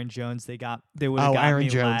Miller, Aaron Jones, they would have got Aaron me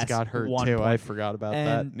Jones got hurt too. point. I forgot about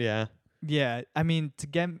that. Yeah. Yeah, I mean,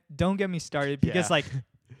 don't get me started, because like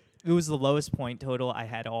It was the lowest point total I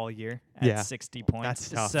had all year at 60 points. That's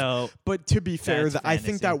tough. So, but to be fair, that's I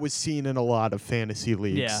think fantasy. that was seen in a lot of fantasy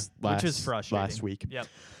leagues which was frustrating. last week. Yep.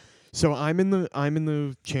 So I'm in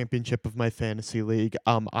the championship of my fantasy league.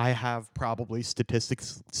 I have probably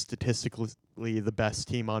statistically the best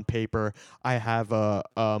team on paper. I have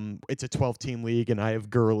it's a 12-team league, and I have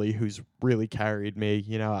Gurley, who's really carried me.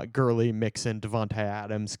 You know, Gurley, Mixon, Devontae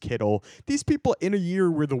Adams, Kittle. These people in a year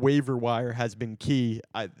where the waiver wire has been key.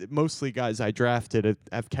 Mostly guys I drafted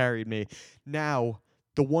have carried me. Now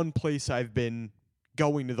the one place I've been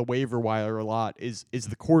going to the waiver wire a lot is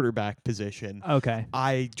the quarterback position. Okay.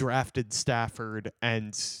 I drafted Stafford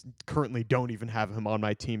and currently don't even have him on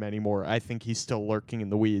my team anymore. I think he's still lurking in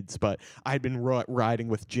the weeds, but I've been riding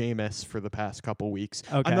with Jameis for the past couple weeks.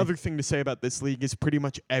 Okay. Another thing to say about this league is pretty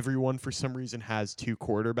much everyone for some reason has 2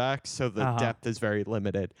 quarterbacks, so the depth is very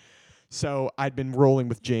limited. So I'd been rolling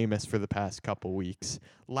with Jameis for the past couple weeks.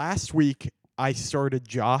 Last week, I started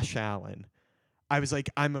Josh Allen. I was like,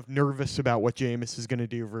 I'm nervous about what Jameis is going to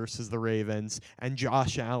do versus the Ravens. And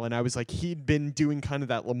Josh Allen, I was like, he'd been doing kind of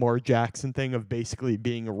that Lamar Jackson thing of basically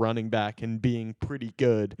being a running back and being pretty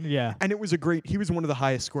good. Yeah. And it was he was one of the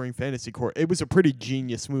highest scoring fantasy core. It was a pretty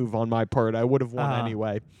genius move on my part. I would have won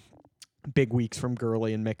anyway. Big weeks from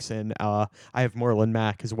Gurley and Mixon. I have Marlon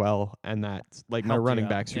Mack as well. And that's like my running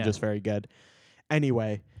backs are just very good.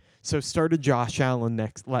 Anyway, so started Josh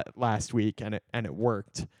Allen last week and it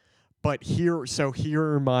worked. But here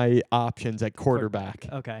are my options at quarterback.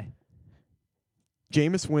 Okay.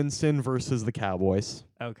 Jameis Winston versus the Cowboys.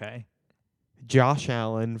 Okay. Josh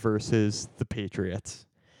Allen versus the Patriots.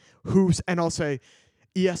 And I'll say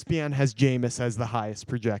ESPN has Jameis as the highest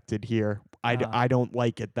projected here. I don't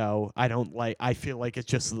like it, though. I feel like it's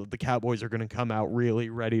just the Cowboys are going to come out really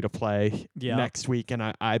ready to play next week,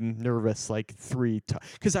 and I'm nervous, like,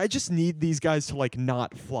 because I just need these guys to, like,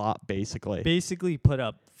 not flop, basically. Basically put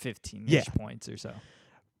up 15-ish points or so.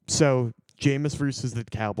 So, Jameis versus the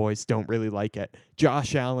Cowboys, don't really like it.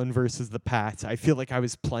 Josh Allen versus the Pats. I feel like I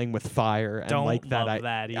was playing with fire, and don't like that. Love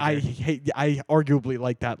that either. I arguably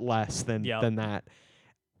like that less than that.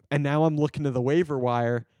 And now I'm looking to the waiver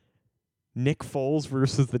wire. Nick Foles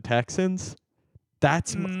versus the Texans.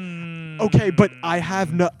 That's okay, but I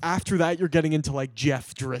have no. After that, you're getting into like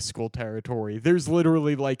Jeff Driscoll territory. There's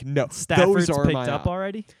literally like no. Stafford's those are picked up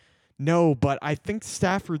already. No, but I think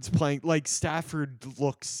Stafford's playing. Like Stafford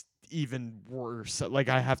looks even worse. Like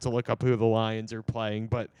I have to look up who the Lions are playing,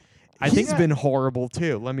 but he's been horrible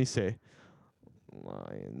too. Let me see.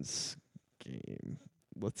 Lions game.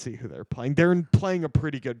 Let's see who they're playing. They're playing a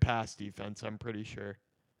pretty good pass defense, I'm pretty sure.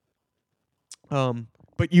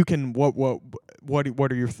 But you can what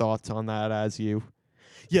are your thoughts on that as you?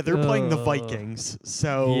 Yeah, they're playing the Vikings.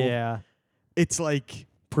 So it's like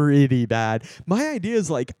pretty bad. My idea is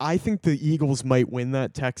like I think the Eagles might win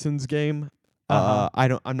that Texans game.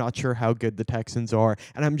 I'm not sure how good the Texans are,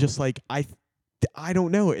 and I'm just like I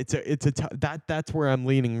don't know. That's where I'm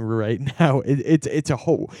leaning right now. It's a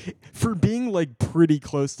whole for being like pretty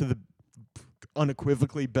close to the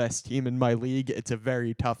unequivocally best team in my league. It's a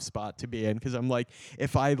very tough spot to be in because I'm like,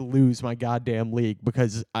 if I lose my goddamn league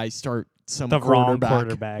because I start some wrong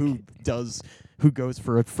quarterback who goes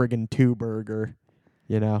for a friggin' 2-burger,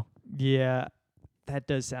 you know? Yeah, that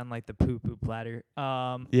does sound like the poo-poo platter.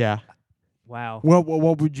 Yeah. Wow.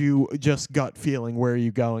 What would you just gut feeling? Where are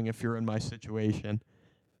you going if you're in my situation?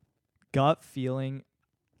 Gut feeling.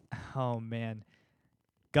 Oh man.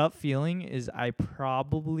 Gut feeling is I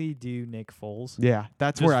probably do Nick Foles. Yeah,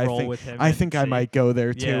 that's just where I think I might go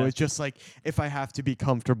there too. Yeah. It's just like if I have to be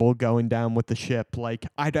comfortable going down with the ship, like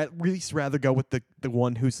I'd at least rather go with the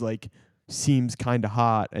one who's like seems kind of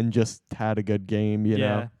hot and just had a good game, you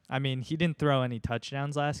know. I mean, he didn't throw any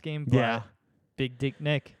touchdowns last game, but Big Dick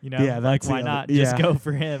Nick, you know, yeah, like why not just go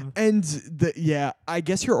for him? And I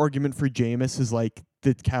guess your argument for Jameis is like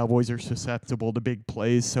the Cowboys are susceptible to big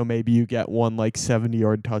plays, so maybe you get one like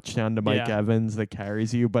 70-yard touchdown to Mike Evans that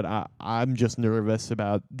carries you. But I'm just nervous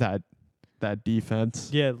about that defense.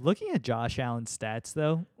 Yeah, looking at Josh Allen's stats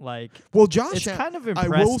though, like Josh, it's kind of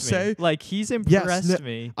impressed I will me. say, like he's impressed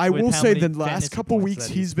me. I will say the last fantasy couple points weeks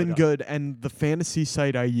that he's been good, and the fantasy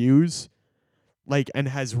site I use, like, and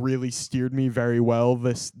has really steered me very well.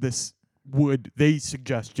 They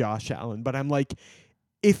suggest Josh Allen, but I'm like,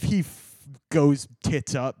 if he goes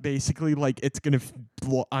tits up, basically, like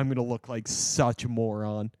I'm gonna look like such a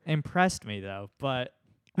moron. Impressed me though, but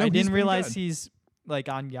No, I he's didn't been realize good. he's like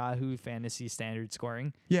on Yahoo Fantasy standard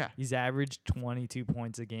scoring. Yeah, He's averaged 22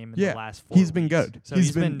 points a game in Yeah, the last 4 he's been weeks. good. So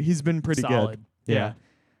he's been pretty solid. good. Yeah.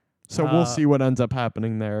 So we'll see what ends up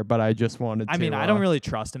happening there, but I just wanted to... I mean, I don't really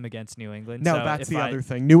trust him against New England. No, so that's the other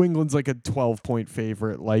thing. New England's like a 12-point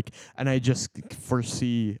favorite, and I just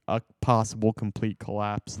foresee a possible complete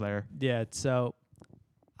collapse there. Yeah, so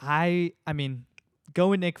I mean, go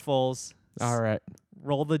with Nick Foles. All right.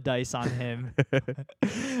 Roll the dice on him.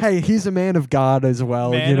 Hey, he's a man of God as well.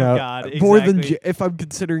 Man of God, exactly. More than if I'm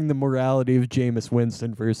considering the morality of Jameis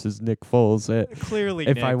Winston versus Nick Foles. Clearly,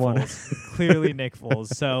 if Nick I want Foles. Clearly, Nick Foles.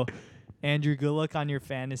 So, Andrew, good luck on your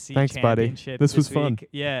fantasy Thanks, championship. Buddy. This was week. fun.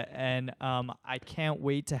 Yeah, and I can't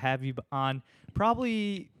wait to have you on.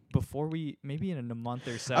 Probably maybe in a month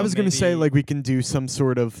or so. I was gonna say we can do some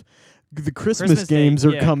sort of. The Christmas Day, games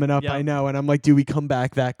are yeah, coming up, yep. I know, and I'm like, do we come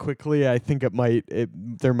back that quickly? I think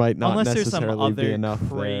there might not Unless necessarily there's some be enough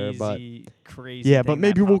crazy, there, but crazy. yeah, but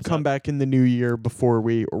maybe we'll come up. back in the new year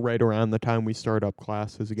right around the time we start up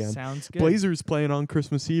classes again. Sounds good. Blazers playing on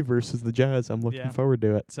Christmas Eve versus the Jazz. I'm looking forward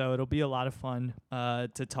to it. So it'll be a lot of fun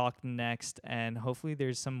to talk next, and hopefully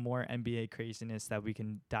there's some more NBA craziness that we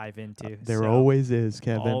can dive into. There always is,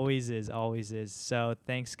 Kevin. Always is. So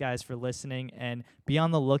thanks, guys, for listening, and be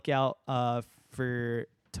on the lookout for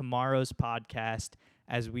tomorrow's podcast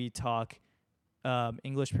as we talk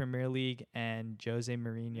English Premier League and Jose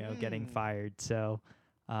Mourinho getting fired. So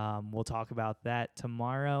we'll talk about that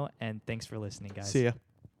tomorrow, and thanks for listening, guys. See ya.